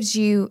 This gives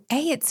you,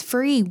 it's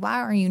free.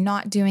 Why are you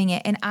not doing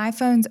it? And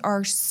iPhones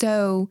are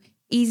so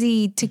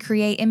easy to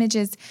create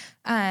images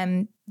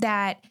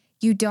that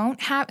you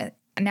don't have.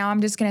 Now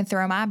I'm just going to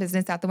throw my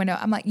business out the window.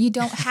 I'm like, you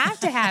don't have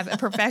to have a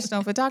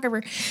professional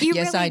photographer.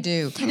 Yes, I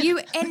do.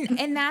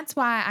 And that's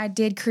why I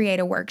did create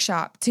a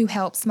workshop to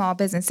help small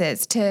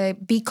businesses to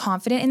be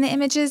confident in the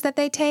images that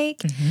they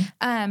take.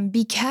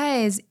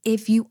 Because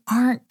if you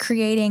aren't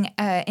creating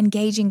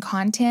engaging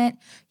content,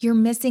 you're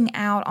missing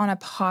out on a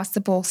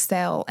possible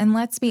sale. And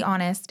let's be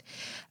honest,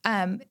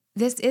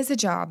 this is a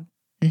job.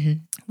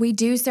 We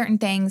do certain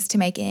things to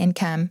make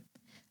income.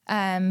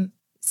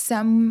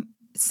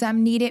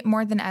 Some need it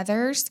more than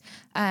others.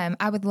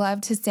 I would love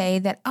to say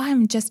that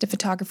I'm just a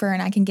photographer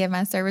and I can give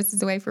my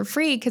services away for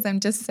free because I'm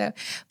just so,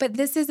 but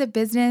this is a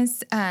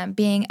business.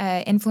 Being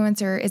an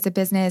influencer is a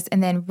business,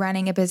 and then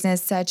running a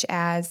business such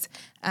as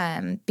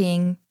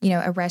being,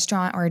 a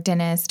restaurant or a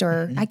dentist,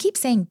 or I keep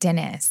saying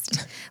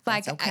dentist.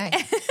 Like, that's okay.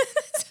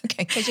 It's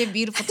okay because you have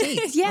beautiful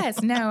teeth.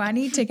 Yes. No, I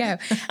need to go.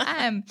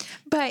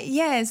 But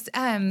yes,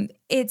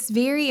 it's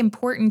very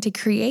important to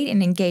create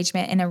an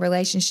engagement in a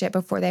relationship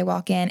before they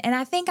walk in. And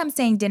I think I'm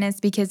saying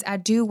dentist because I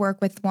do work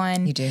with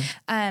one. You do.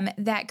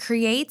 That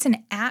creates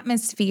an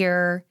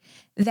atmosphere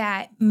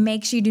that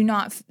makes you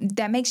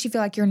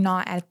feel like you're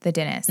not at the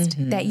dentist.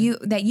 That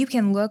you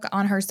can look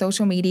on her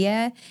social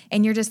media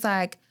and you're just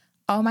like,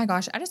 oh my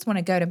gosh, I just want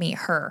to go to meet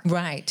her.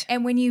 Right.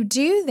 And when you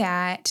do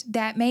that,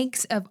 that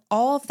makes of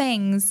all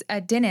things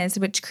a dentist,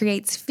 which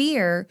creates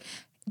fear,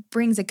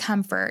 brings a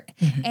comfort.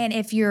 And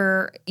if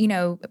you're,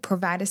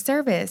 provide a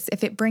service,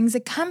 if it brings a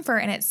comfort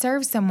and it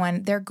serves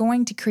someone, they're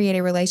going to create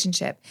a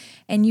relationship.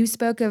 And you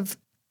spoke of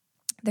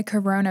the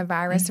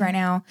coronavirus right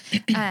now,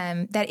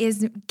 that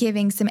is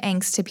giving some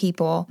angst to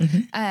people.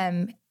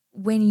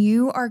 When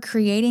you are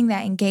creating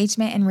that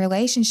engagement and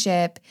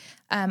relationship,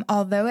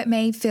 although it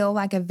may feel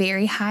like a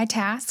very high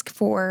task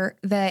for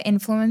the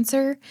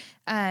influencer,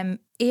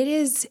 it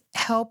is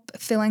help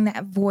filling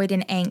that void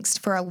and angst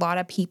for a lot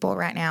of people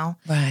right now.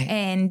 Right.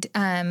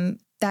 And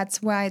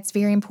that's why it's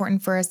very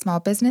important for a small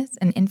business,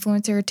 an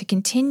influencer, to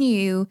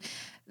continue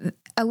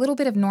a little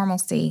bit of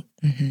normalcy.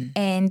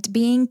 And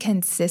being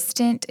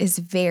consistent is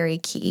very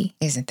key.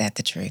 Isn't that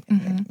the truth?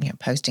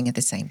 Posting at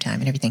the same time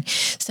and everything.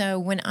 So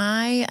when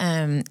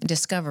I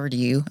discovered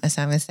you, as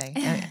I would say,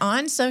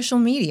 on social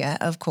media,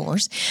 of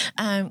course,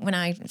 when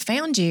I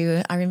found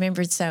you, I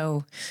remembered,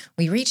 so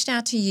we reached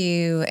out to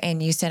you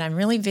and you said, I'm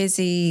really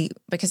busy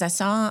because I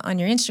saw on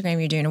your Instagram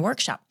you're doing a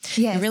workshop.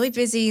 Yes. You're really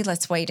busy.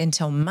 Let's wait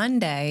until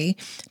Monday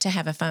to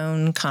have a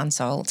phone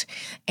consult.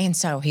 And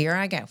so here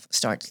I go,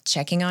 start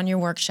checking on your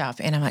workshop.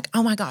 And I'm like,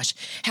 oh my gosh,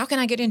 how can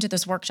I get into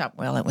this workshop?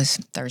 Well, it was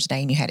Thursday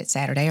and you had it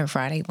Saturday or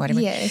Friday,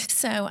 whatever. Yes.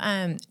 So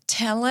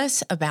tell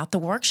us about the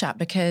workshop,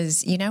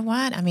 because you know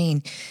what? I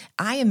mean,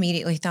 I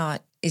immediately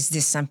thought, is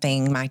this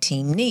something my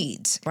team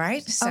needs,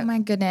 right? So, oh my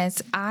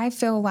goodness. I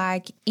feel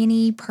like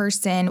any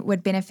person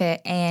would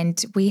benefit.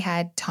 And we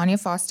had Tanya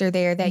Foster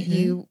there that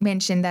you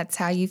mentioned. That's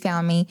how you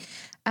found me.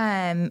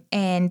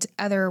 And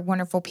other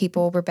wonderful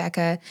people,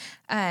 Rebecca.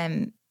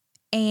 And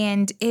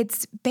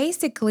it's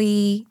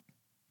basically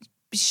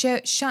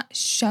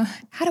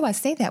how do I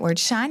say that word?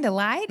 Shined a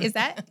light? Is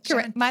that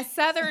correct? My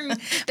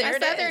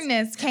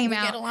southernness came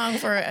out. We get along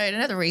for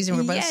another reason.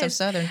 We're both so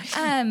southern.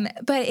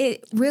 But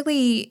it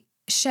really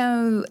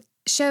shows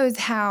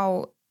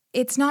how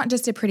it's not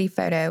just a pretty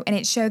photo, and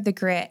it showed the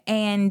grit,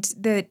 and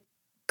the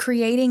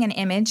creating an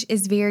image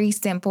is very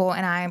simple.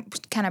 And I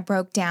kind of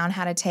broke down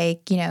how to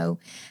take,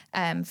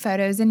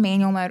 photos in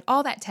manual mode,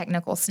 all that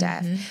technical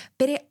stuff.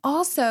 But it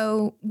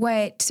also,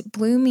 what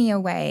blew me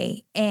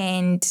away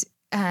and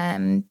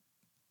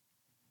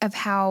of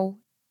how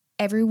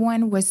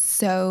everyone was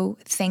so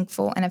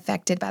thankful and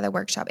affected by the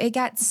workshop. It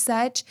got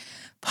such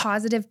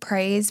positive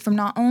praise from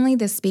not only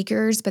the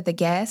speakers, but the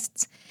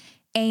guests.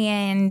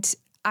 And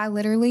I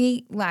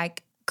literally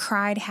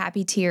cried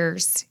happy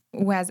tears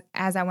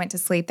as I went to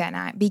sleep that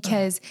night,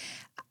 because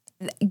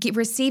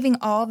receiving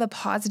all the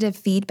positive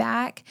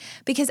feedback,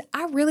 because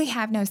I really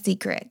have no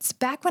secrets.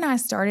 Back when I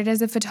started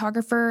as a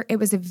photographer, it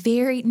was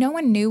no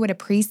one knew what a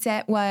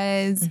preset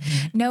was.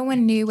 No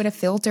one knew what a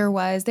filter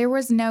was. There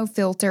was no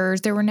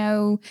filters. There were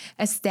no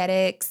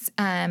aesthetics.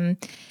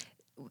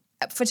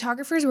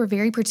 Photographers were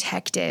very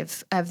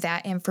protective of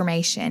that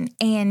information.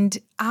 And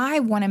I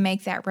want to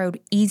make that road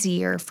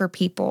easier for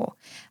people.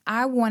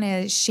 I want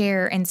to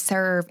share and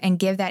serve and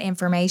give that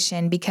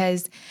information,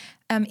 because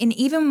and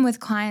even with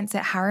clients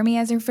that hire me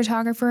as a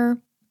photographer,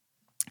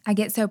 I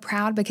get so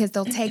proud because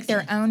they'll take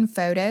their own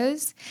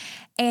photos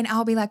and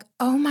I'll be like,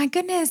 oh my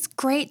goodness,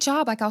 great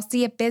job. I'll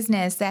see a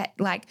business that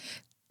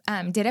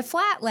did a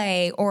flat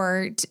lay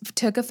or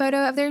took a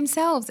photo of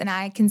themselves, and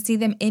I can see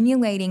them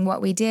emulating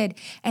what we did.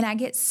 And I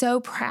get so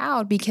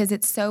proud because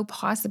it's so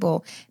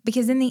possible,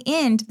 because in the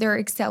end, they're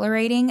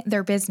accelerating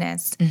their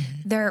business.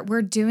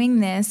 We're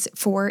doing this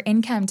for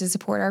income to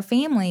support our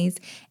families.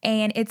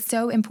 And it's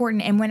so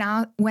important. And when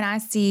I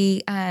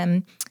see,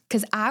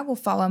 because I will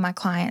follow my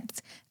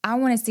clients, I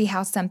want to see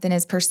how something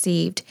is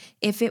perceived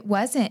if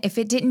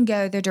it didn't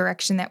go the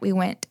direction that we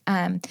went.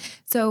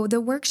 So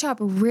the workshop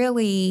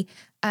really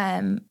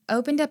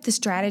opened up the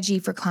strategy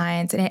for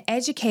clients, and it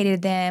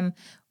educated them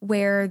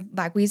where,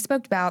 like we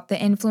spoke about, the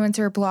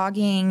influencer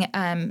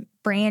blogging,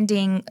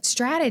 branding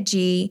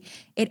strategy.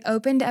 It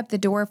opened up the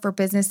door for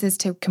businesses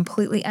to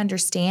completely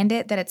understand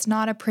it, that it's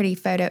not a pretty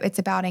photo. It's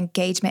about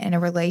engagement in a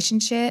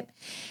relationship.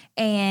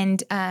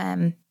 And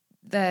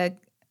the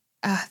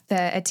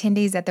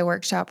attendees at the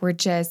workshop were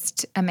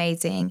just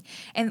amazing.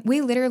 And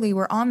we literally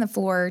were on the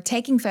floor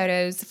taking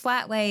photos,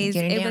 flat lays.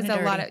 It was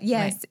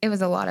it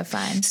was a lot of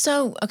fun.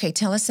 So, okay,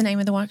 tell us the name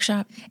of the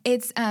workshop.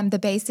 It's the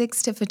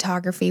Basics to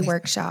Photography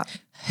workshop.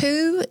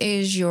 Who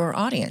is your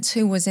audience?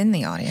 Who was in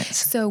the audience?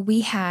 So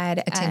we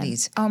had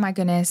attendees. Oh my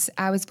goodness,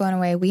 I was blown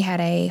away. We had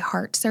a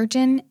heart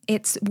surgeon.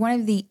 It's one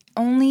of the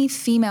only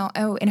female.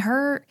 Oh, and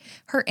her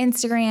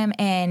Instagram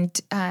and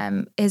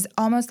is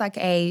almost like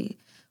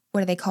what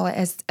do they call it,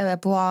 as a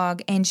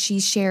blog, and she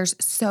shares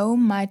so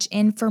much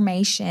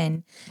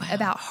information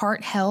about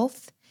heart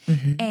health.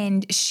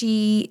 And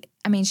she's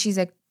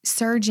a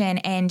surgeon,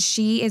 and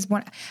she is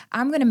one.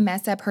 I'm going to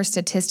mess up her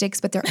statistics,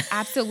 but they're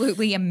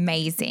absolutely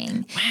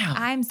amazing. Wow.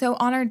 I'm so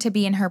honored to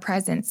be in her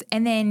presence.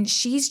 And then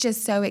she's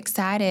just so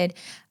excited.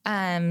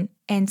 And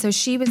And so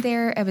she was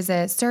there. It was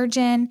a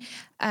surgeon.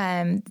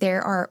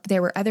 There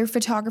were other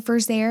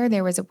photographers there.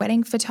 There was a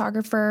wedding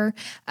photographer.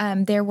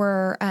 There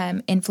were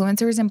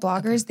influencers and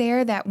bloggers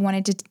there that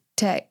wanted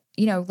to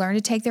learn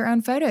to take their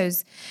own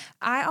photos.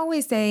 I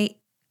always say,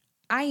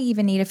 I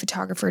even need a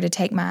photographer to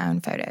take my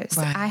own photos.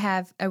 Right. I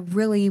have a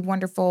really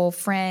wonderful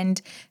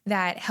friend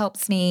that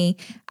helps me.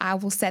 I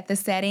will set the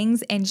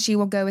settings and she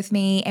will go with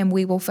me and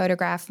we will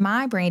photograph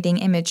my branding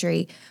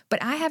imagery.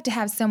 But I have to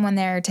have someone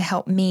there to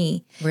help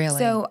me. Really?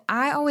 So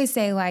I always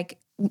say, like,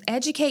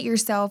 educate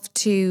yourself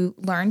to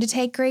learn to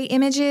take great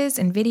images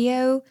and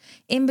video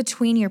in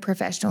between your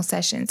professional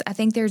sessions. I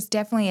think there's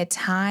definitely a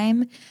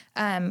time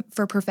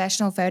for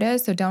professional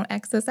photos, so don't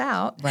X this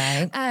out.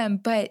 Right.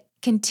 But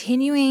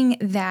continuing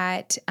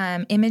that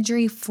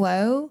imagery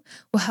flow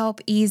will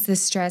help ease the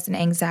stress and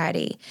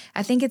anxiety.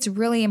 I think it's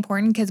really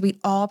important because we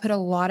all put a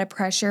lot of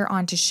pressure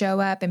on to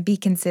show up and be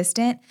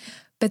consistent,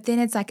 but then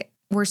it's like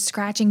we're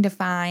scratching to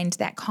find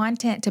that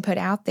content to put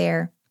out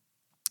there.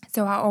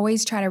 So I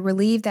always try to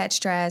relieve that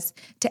stress,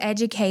 to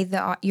educate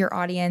your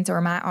audience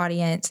or my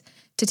audience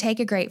to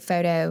take a great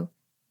photo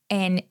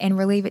and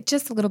relieve it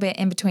just a little bit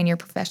in between your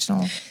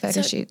professional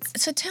photo shoots.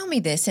 So tell me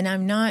this, and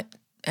I'm not,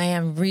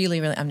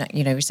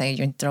 you're saying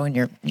you're throwing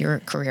your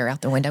career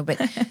out the window, but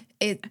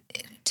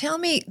tell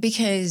me,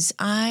 because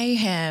I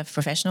have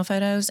professional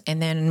photos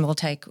and then we'll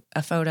take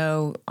a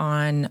photo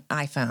on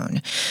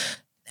iPhone.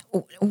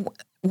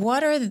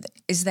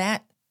 Is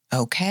that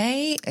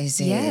okay?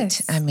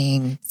 Yes. I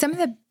mean, some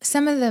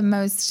of the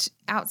most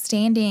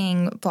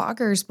outstanding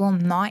bloggers will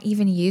not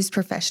even use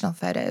professional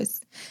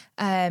photos.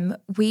 I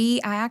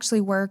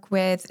actually work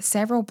with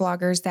several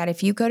bloggers that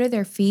if you go to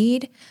their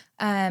feed,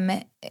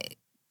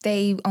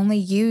 they only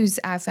use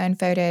iPhone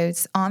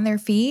photos on their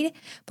feed.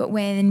 But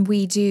when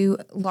we do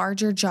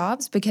larger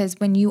jobs, because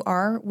when you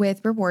are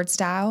with Reward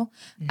Style,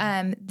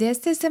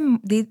 this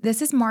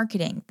is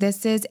marketing.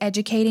 This is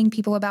educating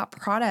people about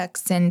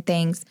products and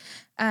things.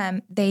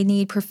 They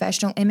need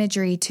professional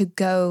imagery to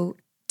go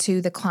to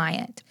the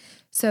client.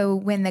 So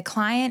when the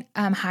client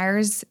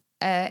hires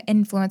an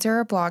influencer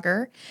or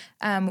blogger,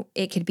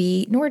 it could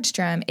be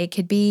Nordstrom, it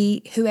could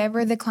be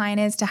whoever the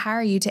client is to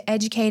hire you to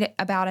educate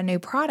about a new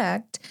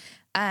product.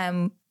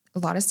 A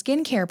lot of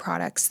skincare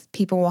products,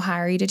 people will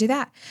hire you to do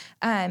that.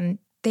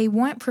 They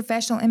want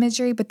professional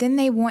imagery, but then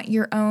they want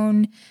your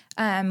own,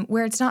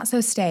 where it's not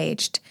so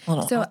staged.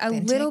 So a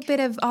little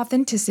bit of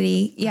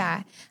authenticity,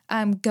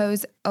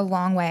 goes a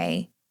long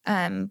way,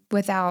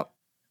 without,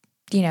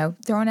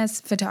 throwing us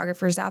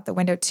photographers out the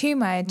window too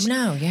much.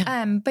 No,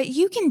 yeah. But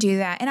you can do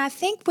that. And I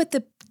think with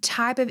the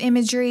type of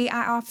imagery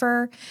I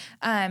offer,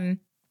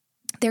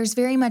 there's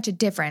very much a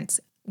difference.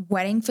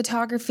 Wedding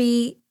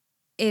photography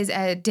is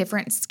a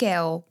different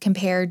scale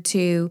compared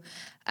to,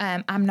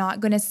 I'm not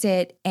going to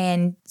sit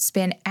and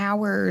spend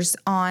hours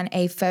on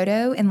a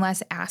photo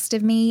unless asked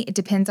of me. It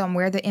depends on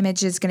where the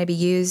image is going to be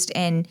used.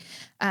 And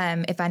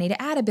if I need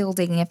to add a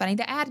building, if I need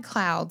to add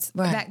clouds,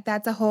 right.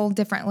 That's a whole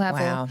different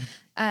level.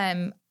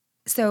 Wow.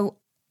 So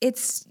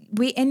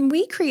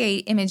we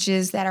create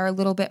images that are a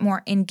little bit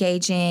more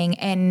engaging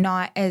and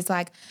not as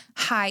like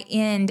high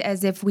end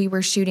as if we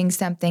were shooting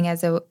something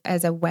as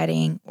a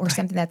wedding or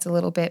something that's a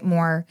little bit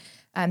more,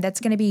 that's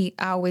going to be,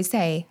 I always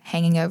say,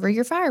 hanging over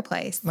your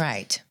fireplace.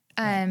 Right.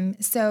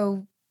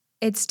 So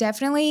it's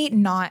definitely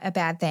not a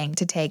bad thing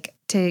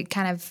to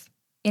kind of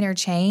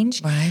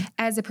interchange. Right.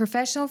 As a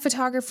professional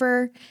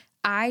photographer,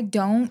 I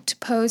don't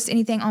post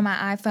anything on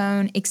my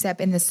iPhone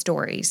except in the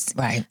stories.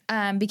 Right.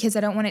 Because I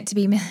don't want it to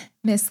be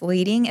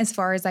misleading as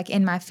far as like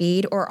in my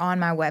feed or on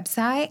my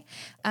website.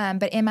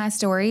 But in my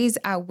stories,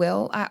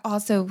 I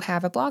also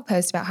have a blog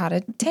post about how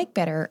to take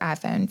better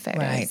iPhone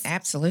photos. Right.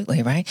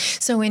 Absolutely. Right.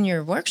 So in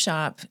your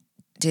workshop,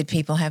 did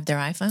people have their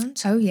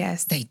iPhones? Oh,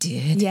 yes. They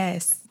did?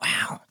 Yes.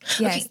 Wow.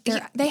 Yes. Okay.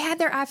 They had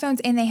their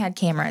iPhones and they had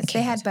cameras.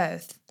 They had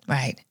both.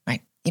 Right.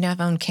 Right. I've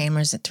owned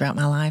cameras throughout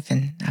my life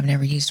and I've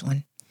never used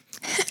one.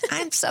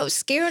 I'm so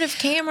scared of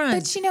cameras.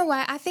 But you know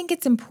what? I think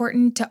it's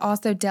important to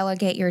also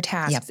delegate your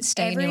tasks. Yep.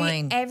 Stay in your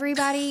lane.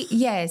 Everybody,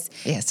 yes.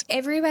 Yes.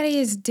 Everybody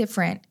is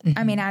different. Mm-hmm.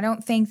 I mean, I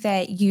don't think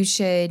that you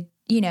should,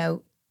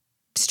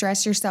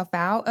 stress yourself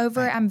out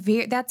over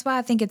it. That's why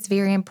I think it's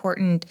very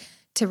important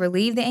to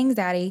relieve the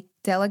anxiety,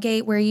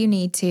 delegate where you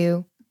need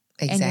to.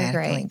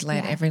 Exactly.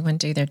 Let everyone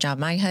do their job.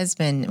 My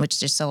husband, which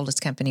just sold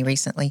his company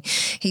recently,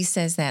 he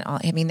says that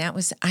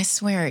I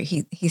swear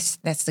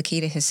that's the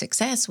key to his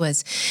success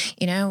was,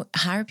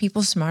 hire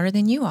people smarter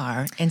than you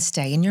are and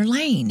stay in your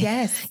lane.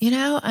 Yes.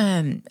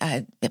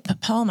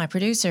 Paul, my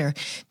producer,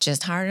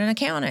 just hired an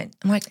accountant.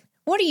 I'm like,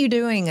 what are you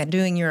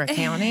doing your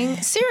accounting?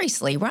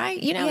 Seriously, right?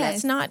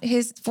 That's not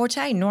his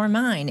forte nor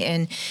mine.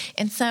 And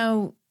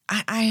so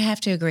I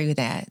have to agree with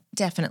that.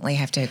 Definitely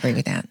have to agree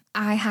with that.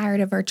 I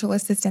hired a virtual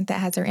assistant that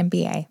has her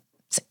MBA.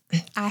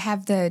 I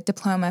have the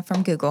diploma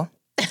from Google.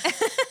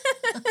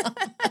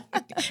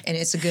 And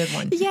it's a good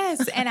one.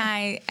 Yes, and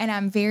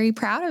I'm very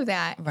proud of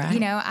that.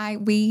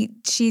 Right.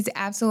 She's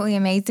absolutely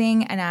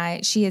amazing,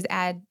 and she has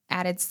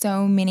added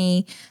so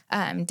many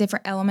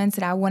different elements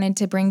that I wanted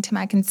to bring to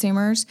my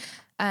consumers.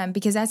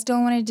 because I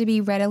still wanted to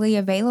be readily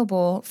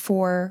available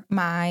for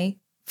my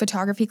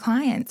photography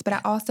clients, but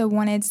I also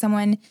wanted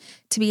someone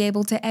to be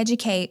able to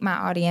educate my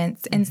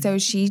audience. And so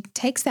she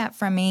takes that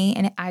from me,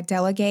 and I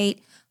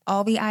delegate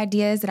all the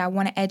ideas that I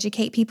want to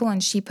educate people,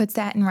 and she puts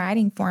that in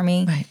writing for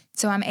me. Right.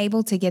 So I'm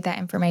able to get that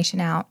information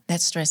out.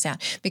 That's stress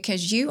out,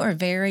 because you are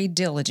very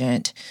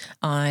diligent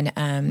on,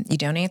 you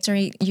don't answer,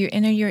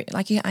 you're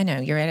like, I know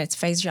you're at its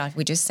phase of your life.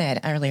 We just said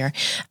earlier,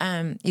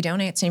 you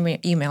don't answer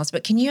emails,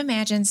 but can you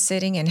imagine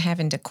sitting and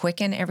having to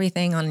quicken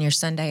everything on your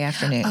Sunday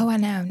afternoon? Oh, I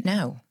know.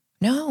 No.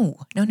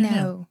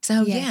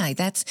 So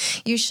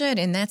you should.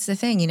 And that's the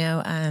thing,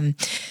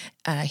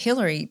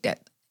 Hillary,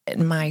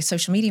 my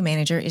social media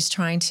manager, is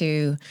trying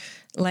to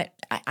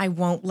I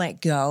won't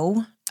let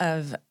go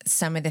of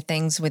some of the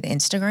things with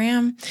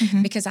Instagram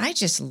because I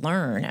just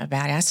learn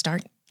about it. I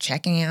start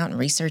checking out and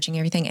researching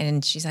everything.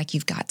 And she's like,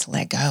 you've got to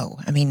let go.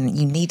 I mean,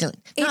 you need to,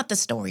 not the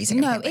stories.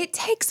 And everything, it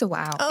takes a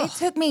while. Oh. It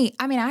took me,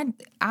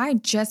 I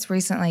just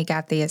recently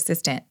got the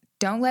assistant.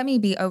 Don't let me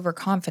be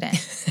overconfident.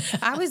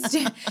 I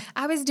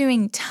was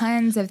doing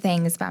tons of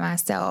things by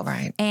myself.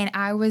 Right. And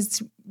I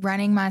was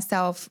running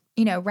myself,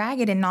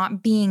 ragged and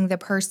not being the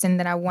person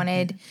that I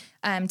wanted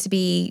to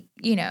be,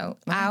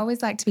 I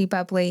always like to be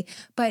bubbly,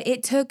 but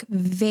it took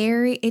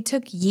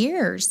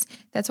years.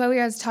 That's why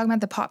I was talking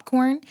about the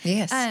popcorn.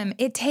 Yes.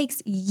 It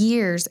takes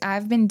years.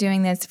 I've been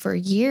doing this for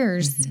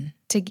years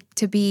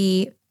to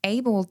be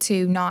able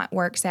to not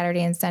work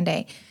Saturday and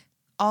Sunday.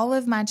 All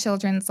of my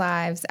children's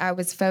lives, I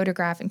was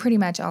photographing pretty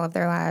much all of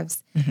their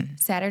lives.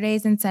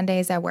 Saturdays and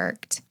Sundays I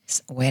worked.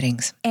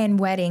 Weddings. And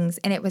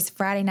it was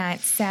Friday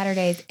nights,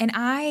 Saturdays. And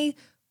I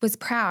was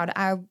proud.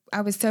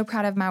 I was so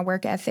proud of my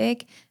work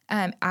ethic.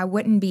 I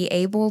wouldn't be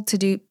able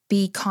to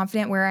be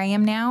confident where I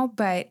am now,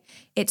 but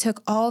it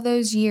took all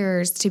those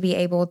years to be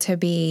able to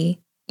be,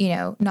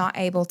 not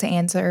able to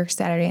answer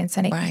Saturday and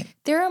Sunday. Right.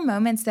 There are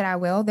moments that I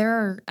will.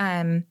 There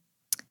are,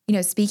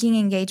 speaking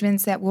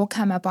engagements that will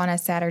come up on a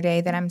Saturday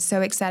that I'm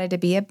so excited to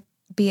be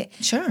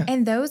Sure.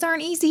 And those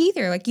aren't easy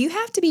either. Like, you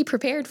have to be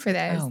prepared for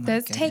those. Oh,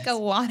 those take a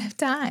lot of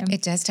time.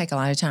 It does take a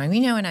lot of time,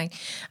 and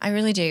I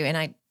really do. And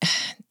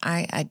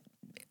I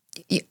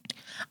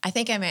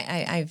think I'm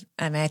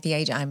at the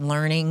age I'm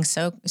learning.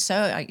 So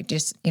I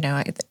just,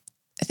 I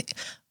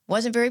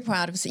wasn't very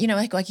proud of,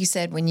 like you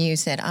said, when you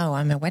said, oh,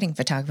 I'm a wedding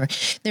photographer,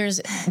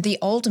 there's the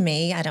old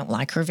me. I don't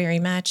like her very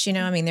much.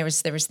 There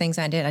was things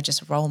I did. I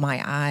just roll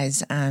my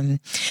eyes.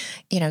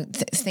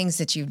 Things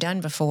that you've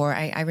done before.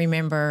 I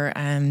remember,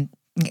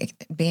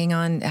 being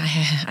on, I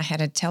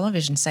had a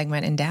television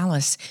segment in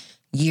Dallas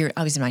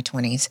I was in my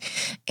 20s,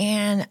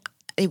 and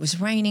it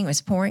was raining, it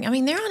was pouring.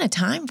 They're on a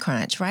time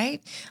crunch,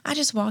 right? I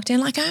just walked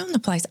in like I own the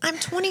place. I'm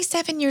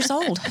 27 years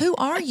old. Who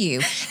are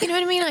you? You know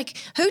what I mean? Like,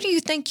 who do you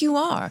think you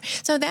are?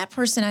 So that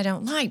person I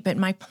don't like. But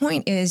my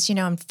point is,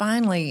 I'm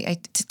finally,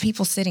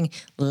 people sitting,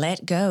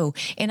 let go.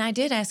 And I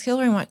did ask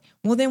Hillary,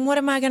 well, then what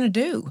am I going to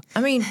do?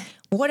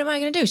 What am I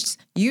going to do?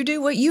 You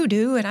do what you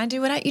do, and I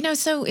do what I,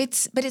 so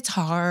but it's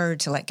hard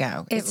to let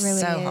go. It's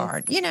really so is.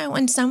 hard,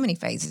 in so many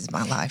phases of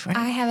my life, right?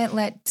 I haven't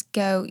let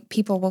go.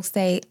 People will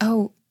say,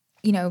 oh,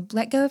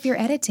 let go of your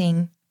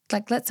editing.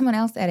 Like, let someone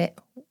else edit.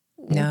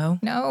 No,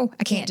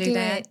 I can't do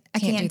that. I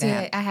can't do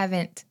it.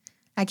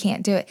 I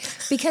can't do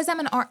it because I'm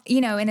an art,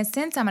 in a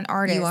sense, I'm an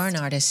artist. You are an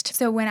artist.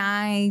 So when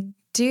I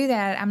do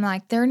that, I'm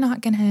like, they're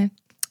not going to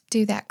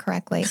do that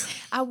correctly.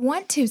 I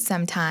want to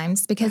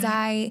sometimes because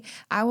I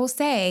will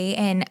say,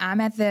 and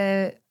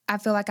I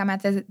feel like I'm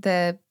at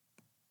the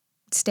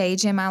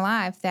stage in my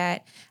life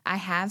that I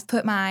have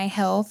put my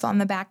health on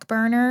the back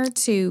burner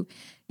to,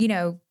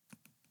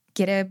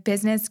 get a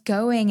business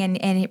going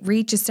and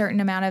reach a certain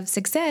amount of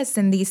success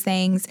in these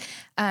things,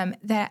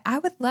 that I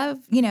would love,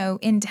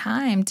 in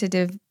time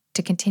to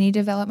continue to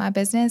develop my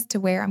business to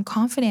where I'm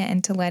confident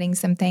into letting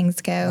some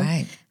things go.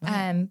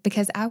 Right.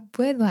 Because I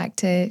would like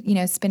to,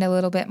 spend a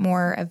little bit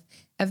more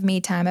of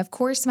me time. Of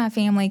course, my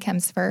family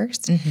comes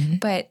first,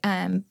 but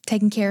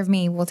taking care of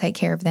me will take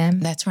care of them.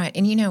 That's right.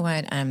 And you know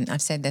what?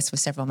 I've said this with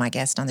several of my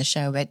guests on the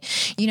show, but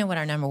you know what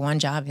our number one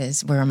job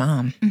is? We're a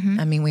mom.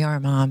 We are a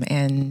mom.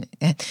 And,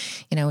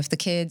 if the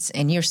kids,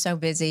 and you're so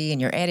busy and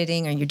you're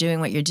editing or you're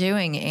doing what you're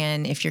doing,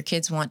 and if your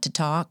kids want to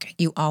talk,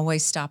 you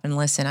always stop and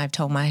listen. I've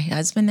told my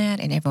husband that,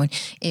 and everyone,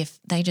 if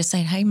they just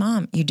say, hey,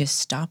 Mom, you just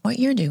stop what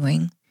you're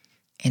doing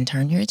and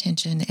turn your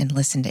attention and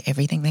listen to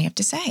everything they have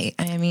to say.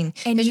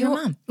 Because you're a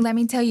mom. Let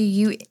me tell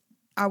you,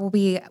 I will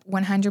be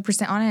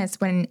 100%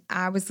 honest. When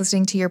I was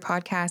listening to your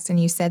podcast and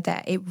you said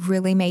that, it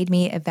really made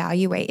me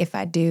evaluate if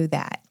I do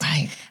that.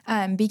 Right.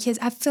 Because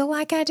I feel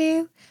like I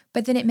do,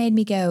 but then it made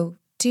me go,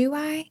 do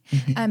I?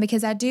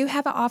 Because I do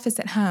have an office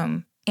at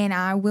home, and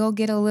I will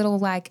get a little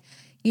like,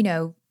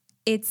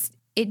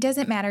 it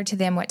doesn't matter to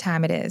them what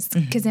time it is.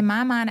 Because in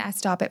my mind, I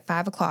stop at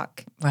 5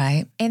 o'clock.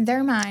 Right. In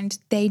their mind,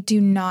 they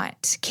do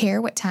not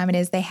care what time it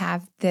is. They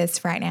have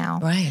this right now.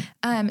 Right.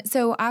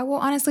 So I will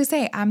honestly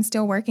say I'm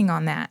still working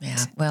on that.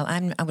 Yeah. Well,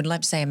 I would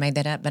love to say I made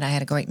that up, but I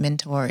had a great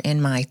mentor in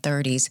my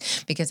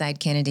 30s because I had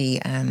Kennedy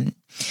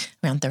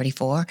around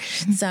 34.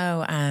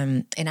 So,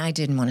 and I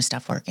didn't want to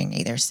stop working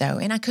either. So,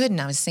 and I couldn't.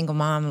 I was a single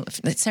mom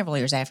several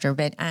years after,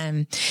 but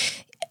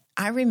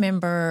I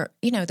remember,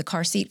 the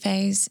car seat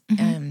phase.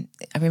 I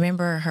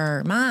remember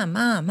her, mom.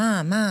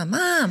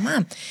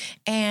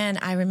 And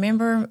I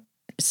remember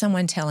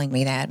someone telling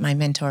me that, my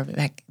mentor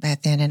back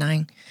then. And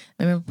I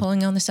remember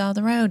pulling on the side of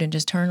the road and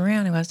just turning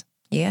around and was,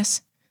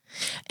 yes.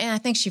 And I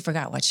think she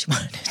forgot what she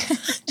wanted.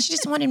 She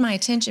just wanted my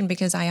attention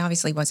because I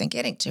obviously wasn't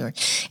getting to her.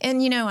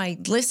 And, I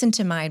listen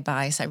to my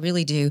advice. I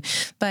really do.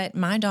 But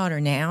my daughter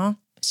now,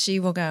 she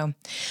will go,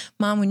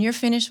 Mom, when you're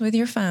finished with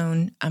your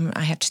phone,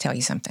 I have to tell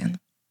you something.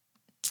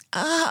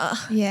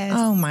 Yes.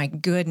 Oh my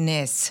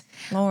goodness,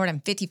 Lord,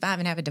 I'm 55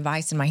 and have a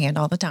device in my hand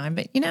all the time.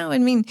 But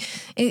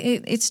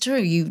it's true.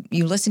 You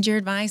listen to your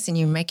advice and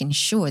you're making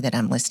sure that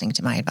I'm listening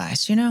to my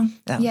advice, So,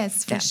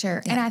 yes, for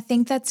sure. Yeah. And I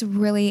think that's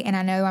really, and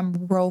I know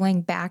I'm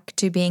rolling back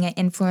to being an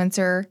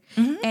influencer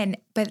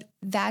but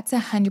that's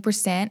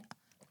 100%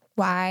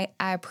 why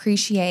I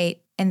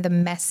appreciate and the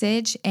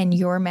message and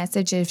your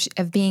message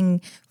of being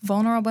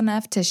vulnerable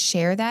enough to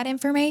share that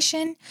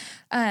information.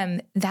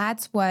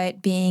 That's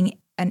what being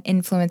an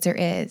influencer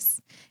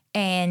is.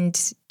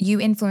 And you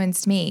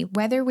influenced me,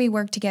 whether we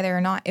work together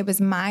or not. It was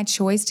my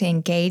choice to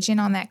engage in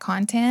on that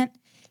content.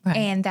 Right.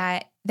 And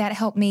that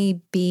helped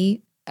me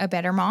be a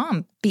better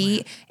mom,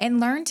 and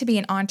learn to be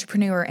an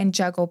entrepreneur and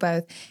juggle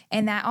both.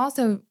 And that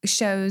also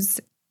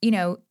shows,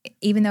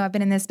 even though I've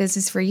been in this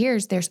business for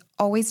years, there's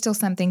always still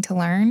something to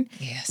learn,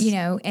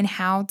 and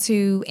how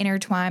to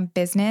intertwine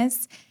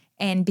business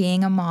and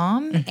being a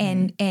mom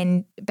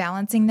and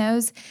balancing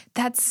those.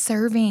 That's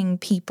serving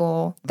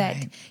people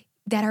that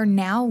are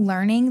now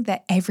learning,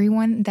 that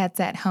everyone that's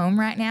at home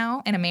right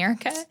now in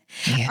America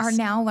are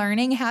now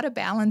learning how to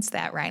balance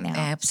that right now.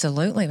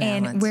 Absolutely.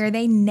 Balance. And where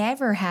they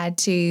never had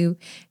to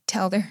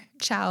tell their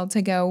child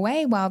to go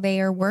away while they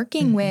are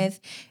working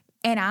with,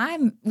 and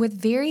I'm with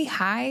very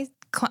high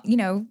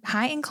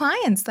high-end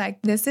clients.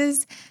 Like, this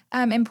is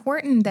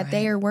important that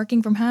they are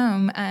working from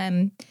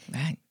home.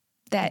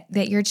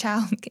 That your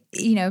child,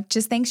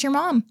 just thanks your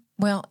mom.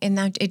 Well, and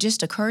it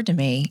just occurred to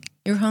me,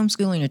 you're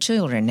homeschooling your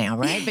children now,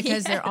 right?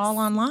 Because they're all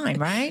online,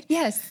 right?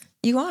 Yes.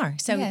 You are.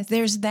 So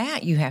there's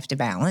that you have to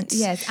balance.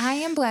 Yes, I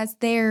am blessed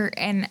there.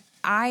 And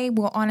I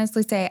will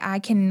honestly say I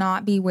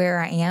cannot be where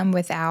I am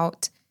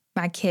without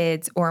my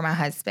kids or my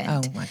husband.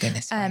 Oh, my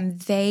goodness.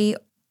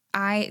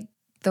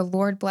 The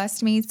Lord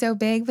blessed me so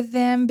big with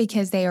them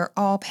because they are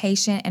all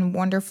patient and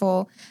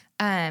wonderful.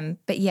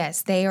 But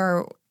yes, they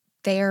are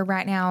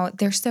right now,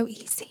 they're so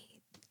easy.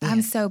 Yes.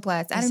 I'm so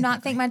blessed. I do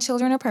not think my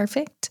children are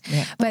perfect,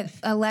 but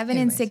 11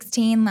 and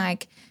 16,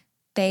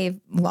 they've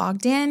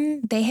logged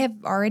in. They have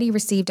already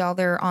received all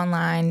their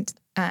online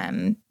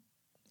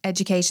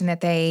education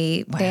that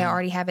they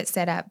already have it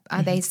set up.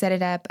 They set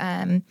it up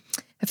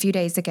a few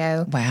days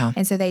ago. Wow.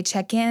 And so they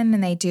check in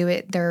and they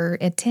do their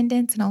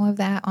attendance and all of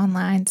that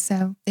online.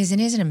 So isn't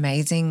it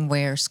amazing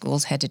where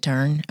schools had to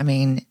turn? I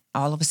mean,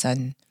 all of a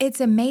sudden.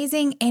 It's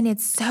amazing, and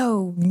it's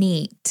so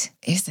neat.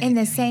 Isn't in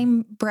the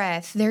same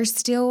breath, they're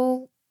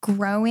still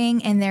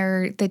growing, and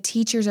the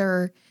teachers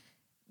are,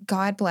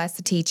 God bless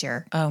the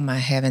teacher. Oh my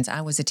heavens.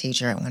 I was a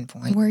teacher at one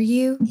point. Were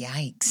you?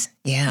 Yikes.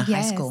 Yeah.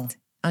 Yes. High school.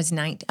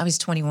 I was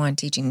 21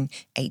 teaching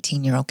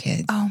 18-year-old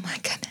kids. Oh my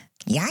goodness.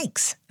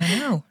 Yikes. I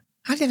know.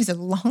 That was a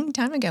long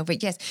time ago,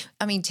 but yes,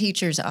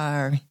 teachers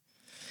are,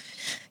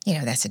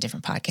 that's a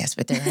different podcast,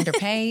 but they're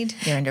underpaid,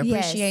 they're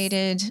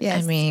underappreciated.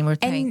 Yes. We're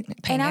paying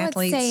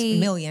athletes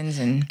millions.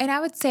 And I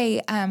would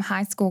say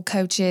high school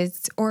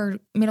coaches or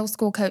middle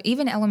school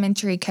even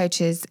elementary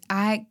coaches,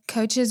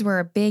 coaches were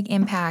a big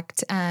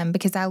impact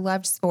because I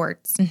loved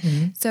sports.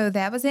 So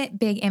that was a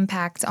big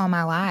impact on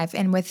my life.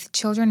 And with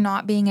children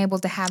not being able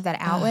to have that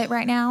outlet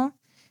right now,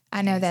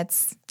 I know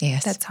that's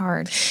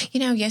hard.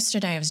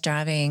 Yesterday I was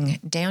driving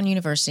down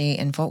University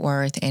in Fort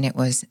Worth, and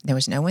there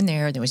was no one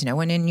there. There was no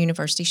one in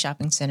University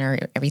Shopping Center.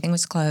 Everything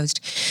was closed.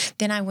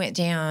 Then I went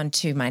down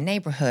to my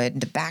neighborhood,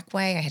 the back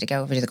way. I had to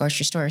go over to the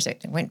grocery store. So I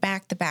went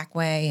back the back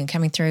way and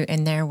coming through,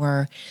 and there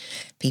were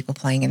people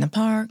playing in the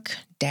park,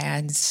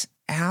 dads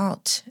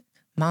out,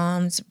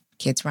 moms,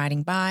 kids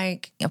riding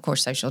bike, of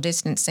course, social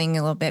distancing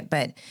a little bit.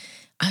 But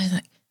I was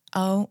like,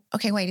 oh,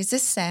 okay, wait, is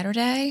this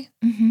Saturday?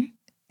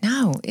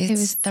 No, it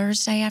was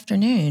Thursday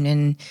afternoon,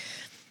 and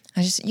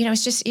I just,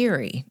 it's just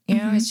eerie.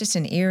 It's just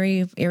an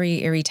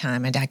eerie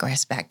time. I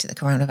digress back to the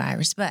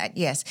coronavirus. But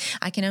yes,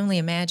 I can only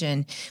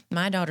imagine.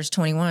 My daughter's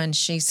 21.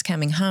 She's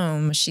coming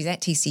home. She's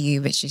at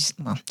TCU, but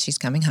she's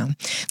coming home.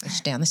 She's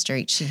down the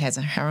street. She has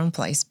her own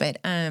place. But,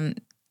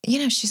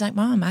 she's like,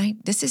 Mom,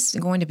 this is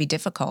going to be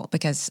difficult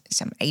because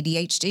some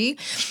ADHD.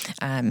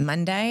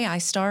 Monday I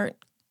start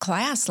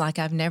class like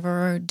I've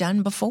never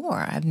done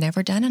before. I've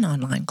never done an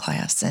online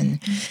class. And,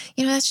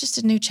 that's just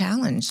a new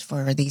challenge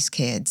for these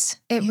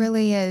kids. It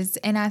really is.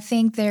 And I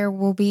think there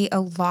will be a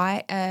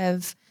lot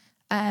of,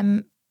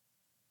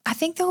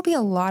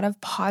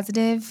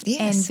 positive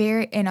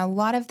and a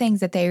lot of things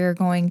that they are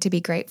going to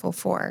be grateful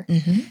for.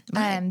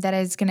 Right. That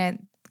is going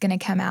to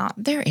come out.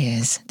 There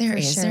is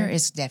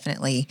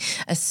definitely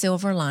a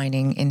silver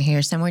lining in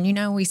here somewhere.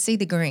 And, we see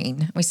the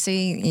green. We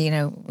see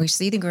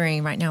the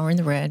green. Right now we're in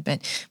the red,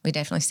 but we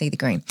definitely see the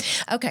green.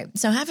 Okay.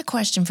 So I have a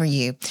question for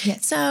you.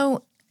 Yes.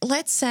 So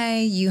let's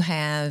say you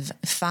have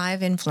 5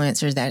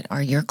 influencers that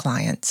are your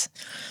clients.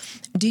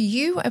 Do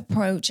you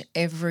approach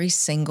every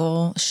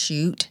single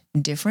shoot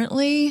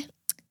differently?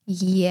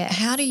 Yes.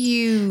 How do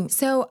you?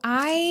 So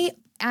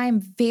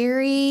I'm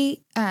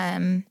very,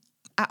 I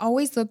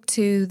always look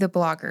to the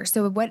blogger.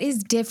 So what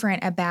is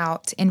different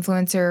about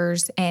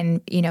influencers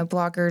and,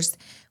 bloggers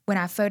when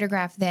I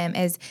photograph them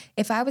is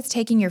if I was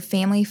taking your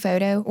family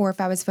photo or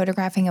if I was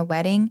photographing a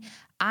wedding,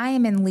 I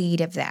am in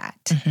lead of that.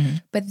 Mm-hmm.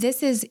 But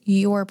this is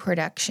your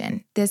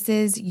production. This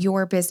is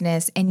your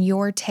business and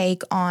your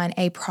take on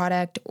a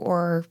product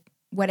or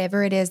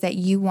whatever it is that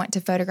you want to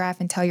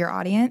photograph and tell your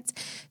audience.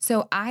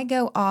 So I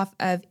go off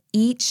of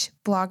each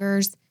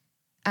blogger's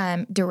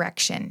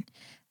direction.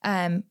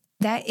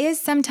 That is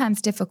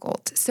sometimes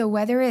difficult. So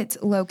whether it's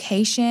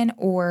location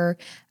or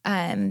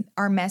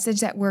our message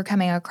that we're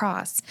coming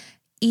across,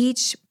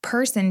 each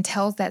person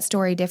tells that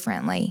story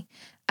differently.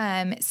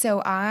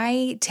 So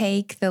I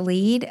take the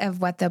lead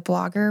of what the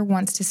blogger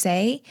wants to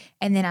say,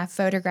 and then I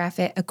photograph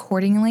it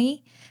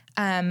accordingly.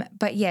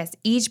 But yes,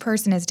 each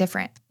person is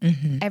different.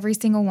 Mm-hmm. Every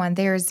single one.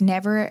 There is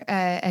never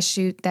a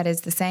shoot that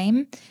is the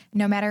same,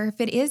 no matter if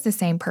it is the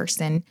same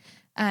person.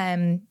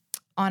 On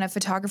a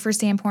photographer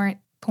standpoint,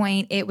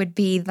 it would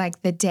be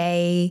like the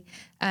day,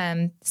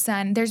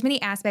 sun. There's many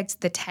aspects,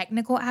 the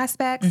technical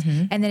aspects,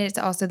 mm-hmm. and then it's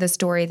also the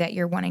story that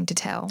you're wanting to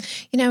tell.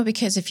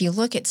 Because if you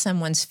look at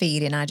someone's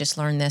feed, and I just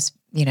learned this,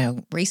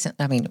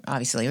 recently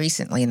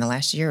in the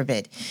last year,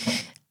 but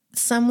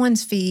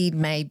someone's feed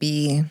may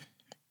be,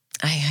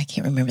 I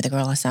can't remember the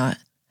girl I saw.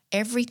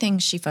 Everything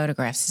she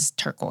photographs is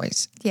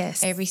turquoise.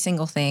 Yes. Every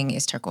single thing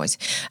is turquoise.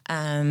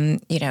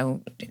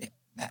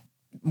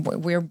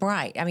 We're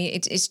bright.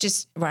 It's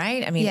just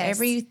right.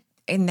 Yes.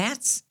 And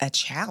that's a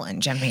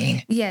challenge.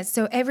 Yes.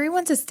 So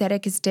everyone's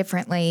aesthetic is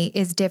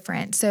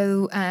different.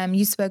 So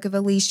you spoke of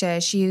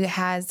Alicia. She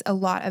has a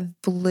lot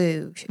of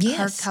blue.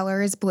 Yes. Her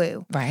color is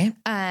blue. Right.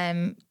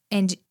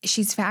 And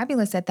she's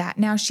fabulous at that.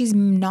 Now she's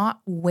not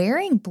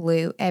wearing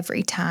blue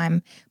every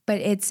time, but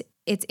it's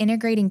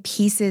integrating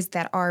pieces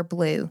that are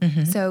blue.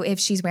 Mm-hmm. So if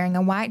she's wearing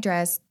a white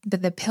dress,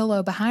 the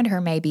pillow behind her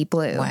may be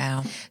blue.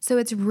 Wow. So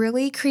it's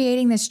really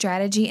creating the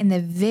strategy and the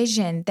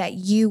vision that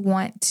you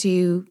want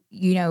to,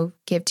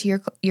 give to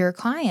your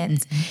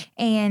clients.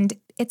 Mm-hmm. And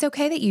it's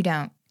okay that you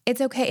don't.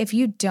 It's okay if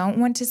you don't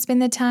want to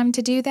spend the time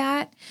to do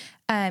that.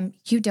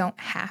 You don't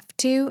have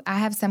to. I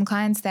have some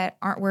clients that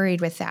aren't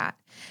worried with that.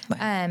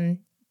 Wow.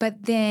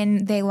 But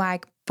then they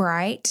like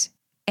bright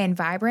and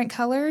vibrant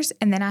colors.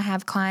 And then I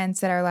have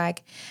clients that are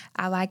like,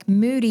 I like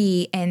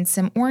moody and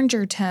some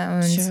oranger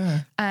tones.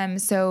 Sure.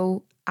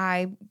 So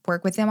I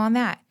work with them on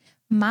that.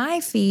 My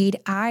feed,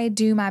 I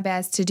do my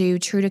best to do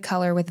true to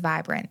color with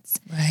vibrance.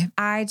 Right.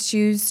 I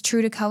choose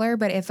true to color,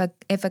 but if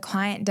a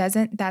client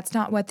doesn't, that's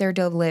not what they're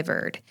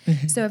delivered.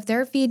 Mm-hmm. So if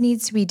their feed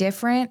needs to be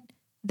different,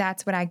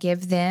 that's what I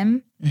give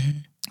them. Mm-hmm.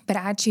 But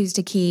I choose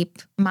to keep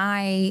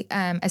my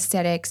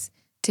aesthetics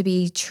to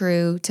be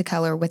true to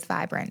color with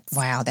vibrance.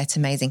 Wow, that's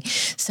amazing.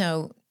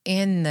 So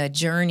in the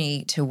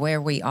journey to where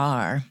we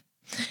are,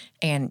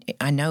 and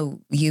I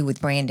know you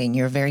with branding,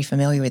 you're very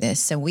familiar with this.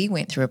 So we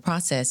went through a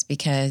process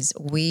because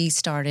we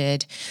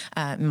started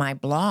my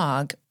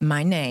blog,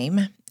 my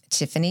name,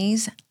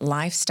 Tiffany's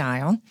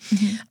Lifestyle,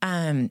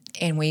 mm-hmm.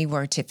 And we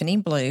were Tiffany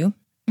Blue.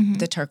 Mm-hmm.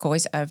 The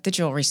turquoise of the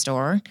jewelry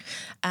store.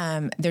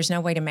 There's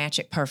no way to match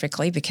it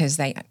perfectly because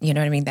they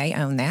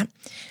own that.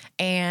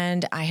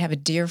 And I have a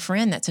dear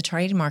friend that's a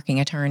trademarking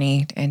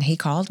attorney, and he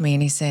called me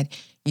and he said,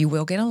 you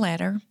will get a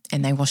letter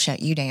and they will shut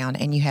you down,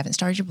 and you haven't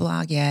started your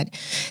blog yet.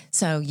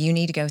 So you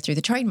need to go through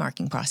the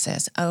trademarking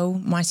process. Oh,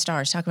 my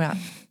stars, talk about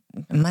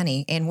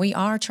money. And we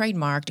are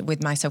trademarked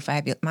with My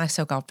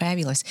So-Called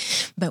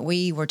Fabulous, but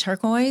we were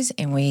turquoise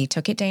and we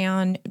took it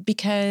down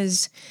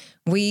because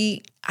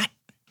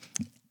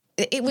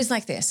it was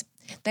like this.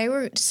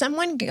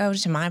 Someone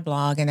goes to my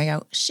blog and they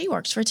go, she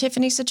works for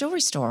Tiffany's the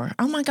jewelry store.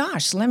 Oh my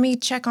gosh, let me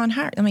check on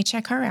her. Let me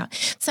check her out.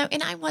 So,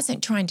 and I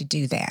wasn't trying to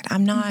do that.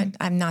 I'm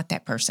not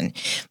that person,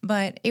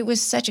 but it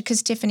was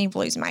because Tiffany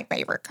blue is my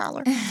favorite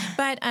color.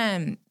 But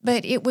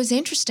it was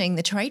interesting,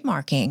 the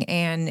trademarking,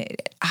 and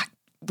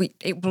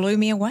it blew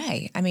me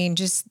away. I mean,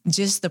 just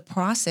the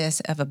process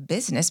of a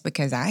business,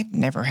 because I've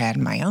never had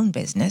my own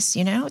business, So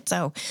you know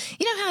how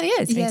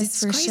it is. Yes, it's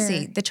for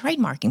crazy. sure. The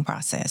trademarking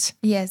process.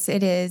 Yes,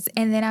 it is.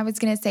 And then I was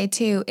going to say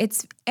too,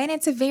 it's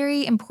a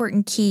very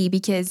important key,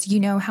 because you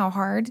know how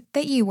hard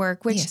that you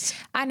work, which Yes.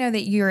 I know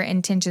that your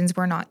intentions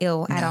were not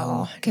ill at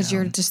all, because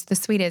you're just the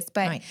sweetest.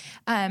 But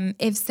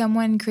if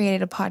someone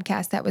created a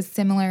podcast that was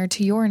similar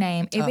to your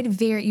name, it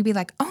would you'd be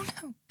like, oh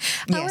no,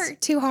 I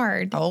worked too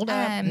hard. Hold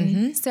up.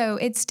 So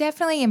it's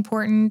definitely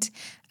important.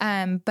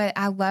 But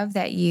I love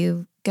that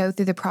you go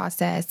through the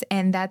process.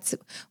 And that's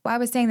why I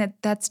was saying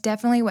that's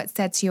definitely what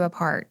sets you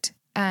apart.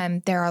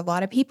 There are a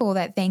lot of people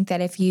that think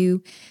that if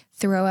you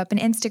throw up an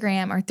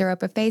Instagram or throw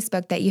up a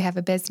Facebook that you have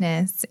a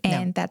business,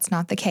 and that's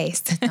not the case.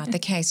 That's not the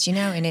case,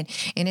 and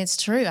it's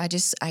true.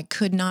 I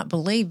could not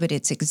believe, but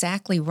it's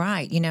exactly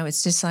right.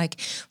 It's just like,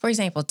 for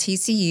example,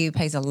 TCU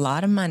pays a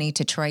lot of money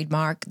to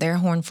trademark their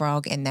horned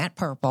frog and that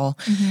purple.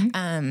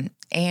 And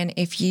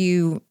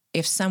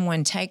if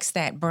someone takes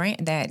that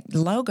brand, that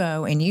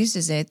logo, and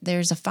uses it,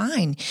 there's a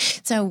fine.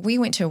 So we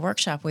went to a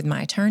workshop with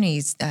my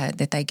attorneys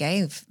that they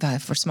gave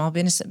for small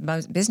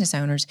business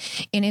owners,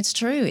 and it's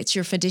true. It's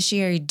your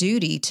fiduciary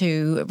duty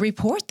to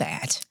report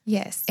that.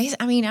 Yes.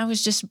 I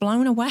was just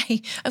blown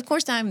away. Of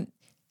course, I'm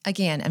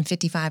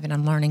 55 and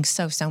I'm learning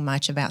so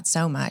much about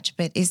so much,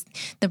 but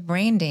the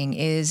branding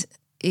is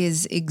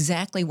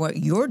exactly what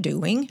you're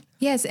doing.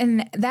 Yes,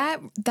 and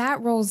that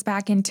rolls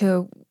back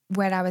into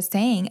what I was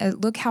saying.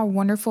 Look how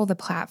wonderful the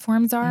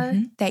platforms are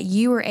that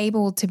you were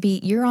able to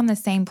you're on the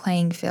same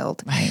playing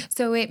field. Right.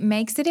 So it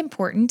makes it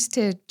important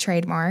to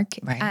trademark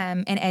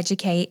and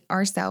educate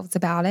ourselves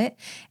about it.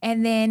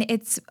 And then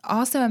it's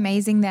also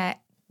amazing that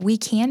we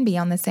can be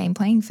on the same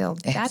playing field.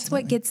 Absolutely. That's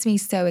what gets me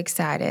so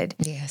excited.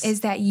 Yes.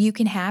 Is that you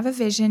can have a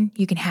vision,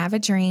 you can have a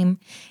dream,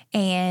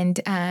 and,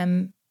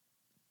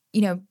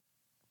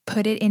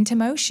 put it into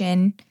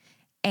motion.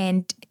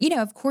 And,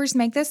 of course,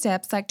 make those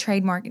steps like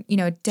trademark,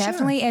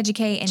 definitely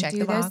educate and Check do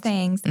the those box.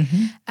 things.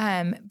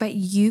 But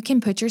you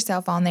can put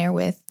yourself on there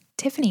with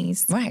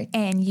Tiffany's. Right.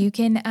 And you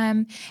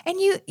can,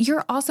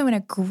 you're also in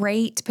a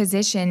great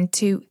position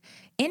to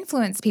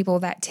influence people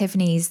that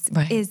Tiffany's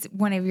is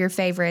one of your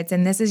favorites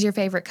and this is your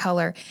favorite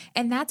color.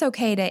 And that's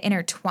okay to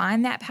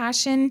intertwine that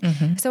passion.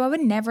 So I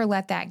would never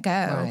let that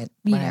go,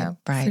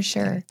 for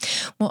sure.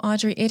 Well,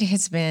 Audrey, it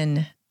has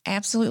been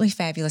absolutely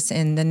fabulous.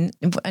 And then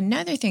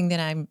another thing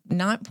that I'm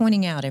not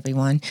pointing out,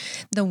 everyone,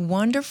 the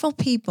wonderful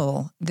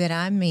people that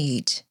I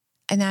meet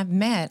and I've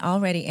met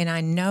already, and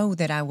I know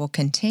that I will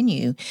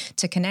continue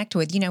to connect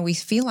with. We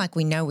feel like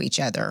we know each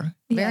other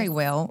very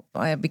well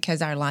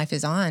because our life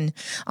is on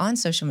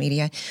social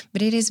media.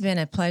 But it has been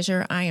a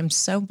pleasure. I am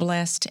so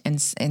blessed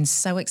and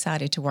so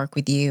excited to work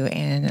with you,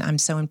 and I'm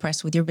so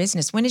impressed with your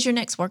business. When is your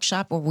next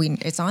workshop? Or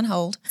it's on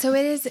hold? So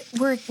it is.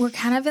 We're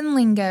kind of in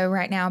lingo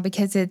right now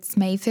because it's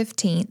May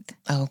 15th.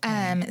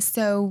 Okay.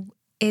 So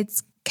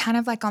it's kind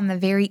of like on the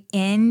very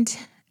end.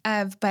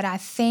 But I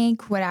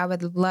think what I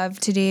would love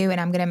to do,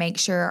 and I'm going to make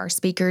sure our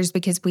speakers,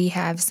 because we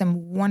have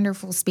some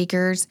wonderful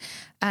speakers,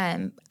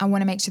 I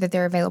want to make sure that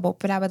they're available,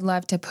 but I would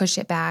love to push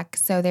it back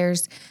so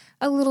there's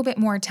a little bit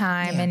more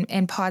time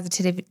and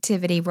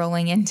positivity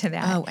rolling into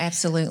that. Oh,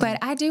 absolutely. But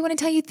I do want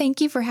to tell you,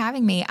 thank you for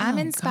having me. I'm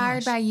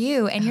inspired by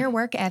you and your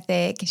work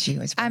ethic.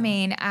 You as well. I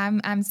mean,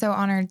 I'm so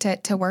honored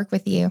to work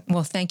with you.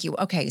 Well, thank you.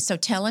 Okay, so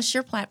tell us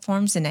your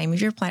platforms, the name of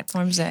your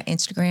platforms,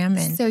 Instagram.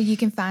 So you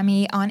can find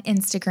me on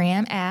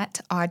Instagram at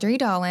Audrey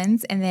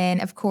Dollins. And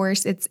then, of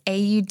course, it's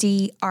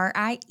AUDRIE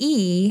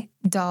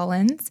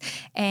Dollins,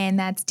 and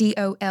that's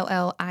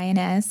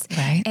DOLLINS.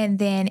 Right. And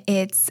then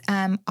it's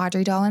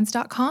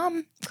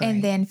AudreyDollins.com. Great.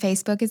 And then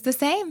Facebook is the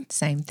same.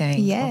 Same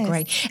thing. Yes. Well,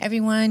 great.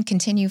 Everyone,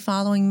 continue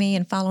following me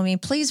and follow me.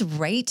 Please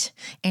rate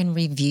and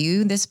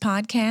review this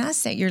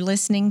podcast that you're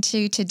listening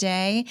to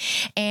today.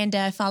 And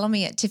follow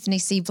me at Tiffany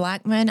C.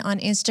 Blackman on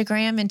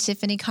Instagram, and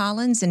Tiffany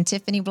Collins and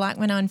Tiffany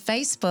Blackman on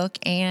Facebook.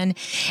 And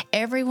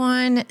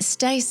everyone,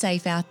 stay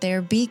safe out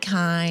there. Be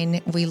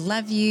kind. We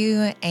love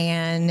you.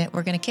 And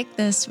we're going to kick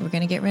this. We're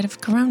going to get rid of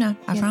Corona.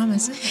 I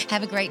promise.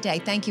 Have a great day.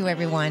 Thank you,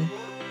 everyone.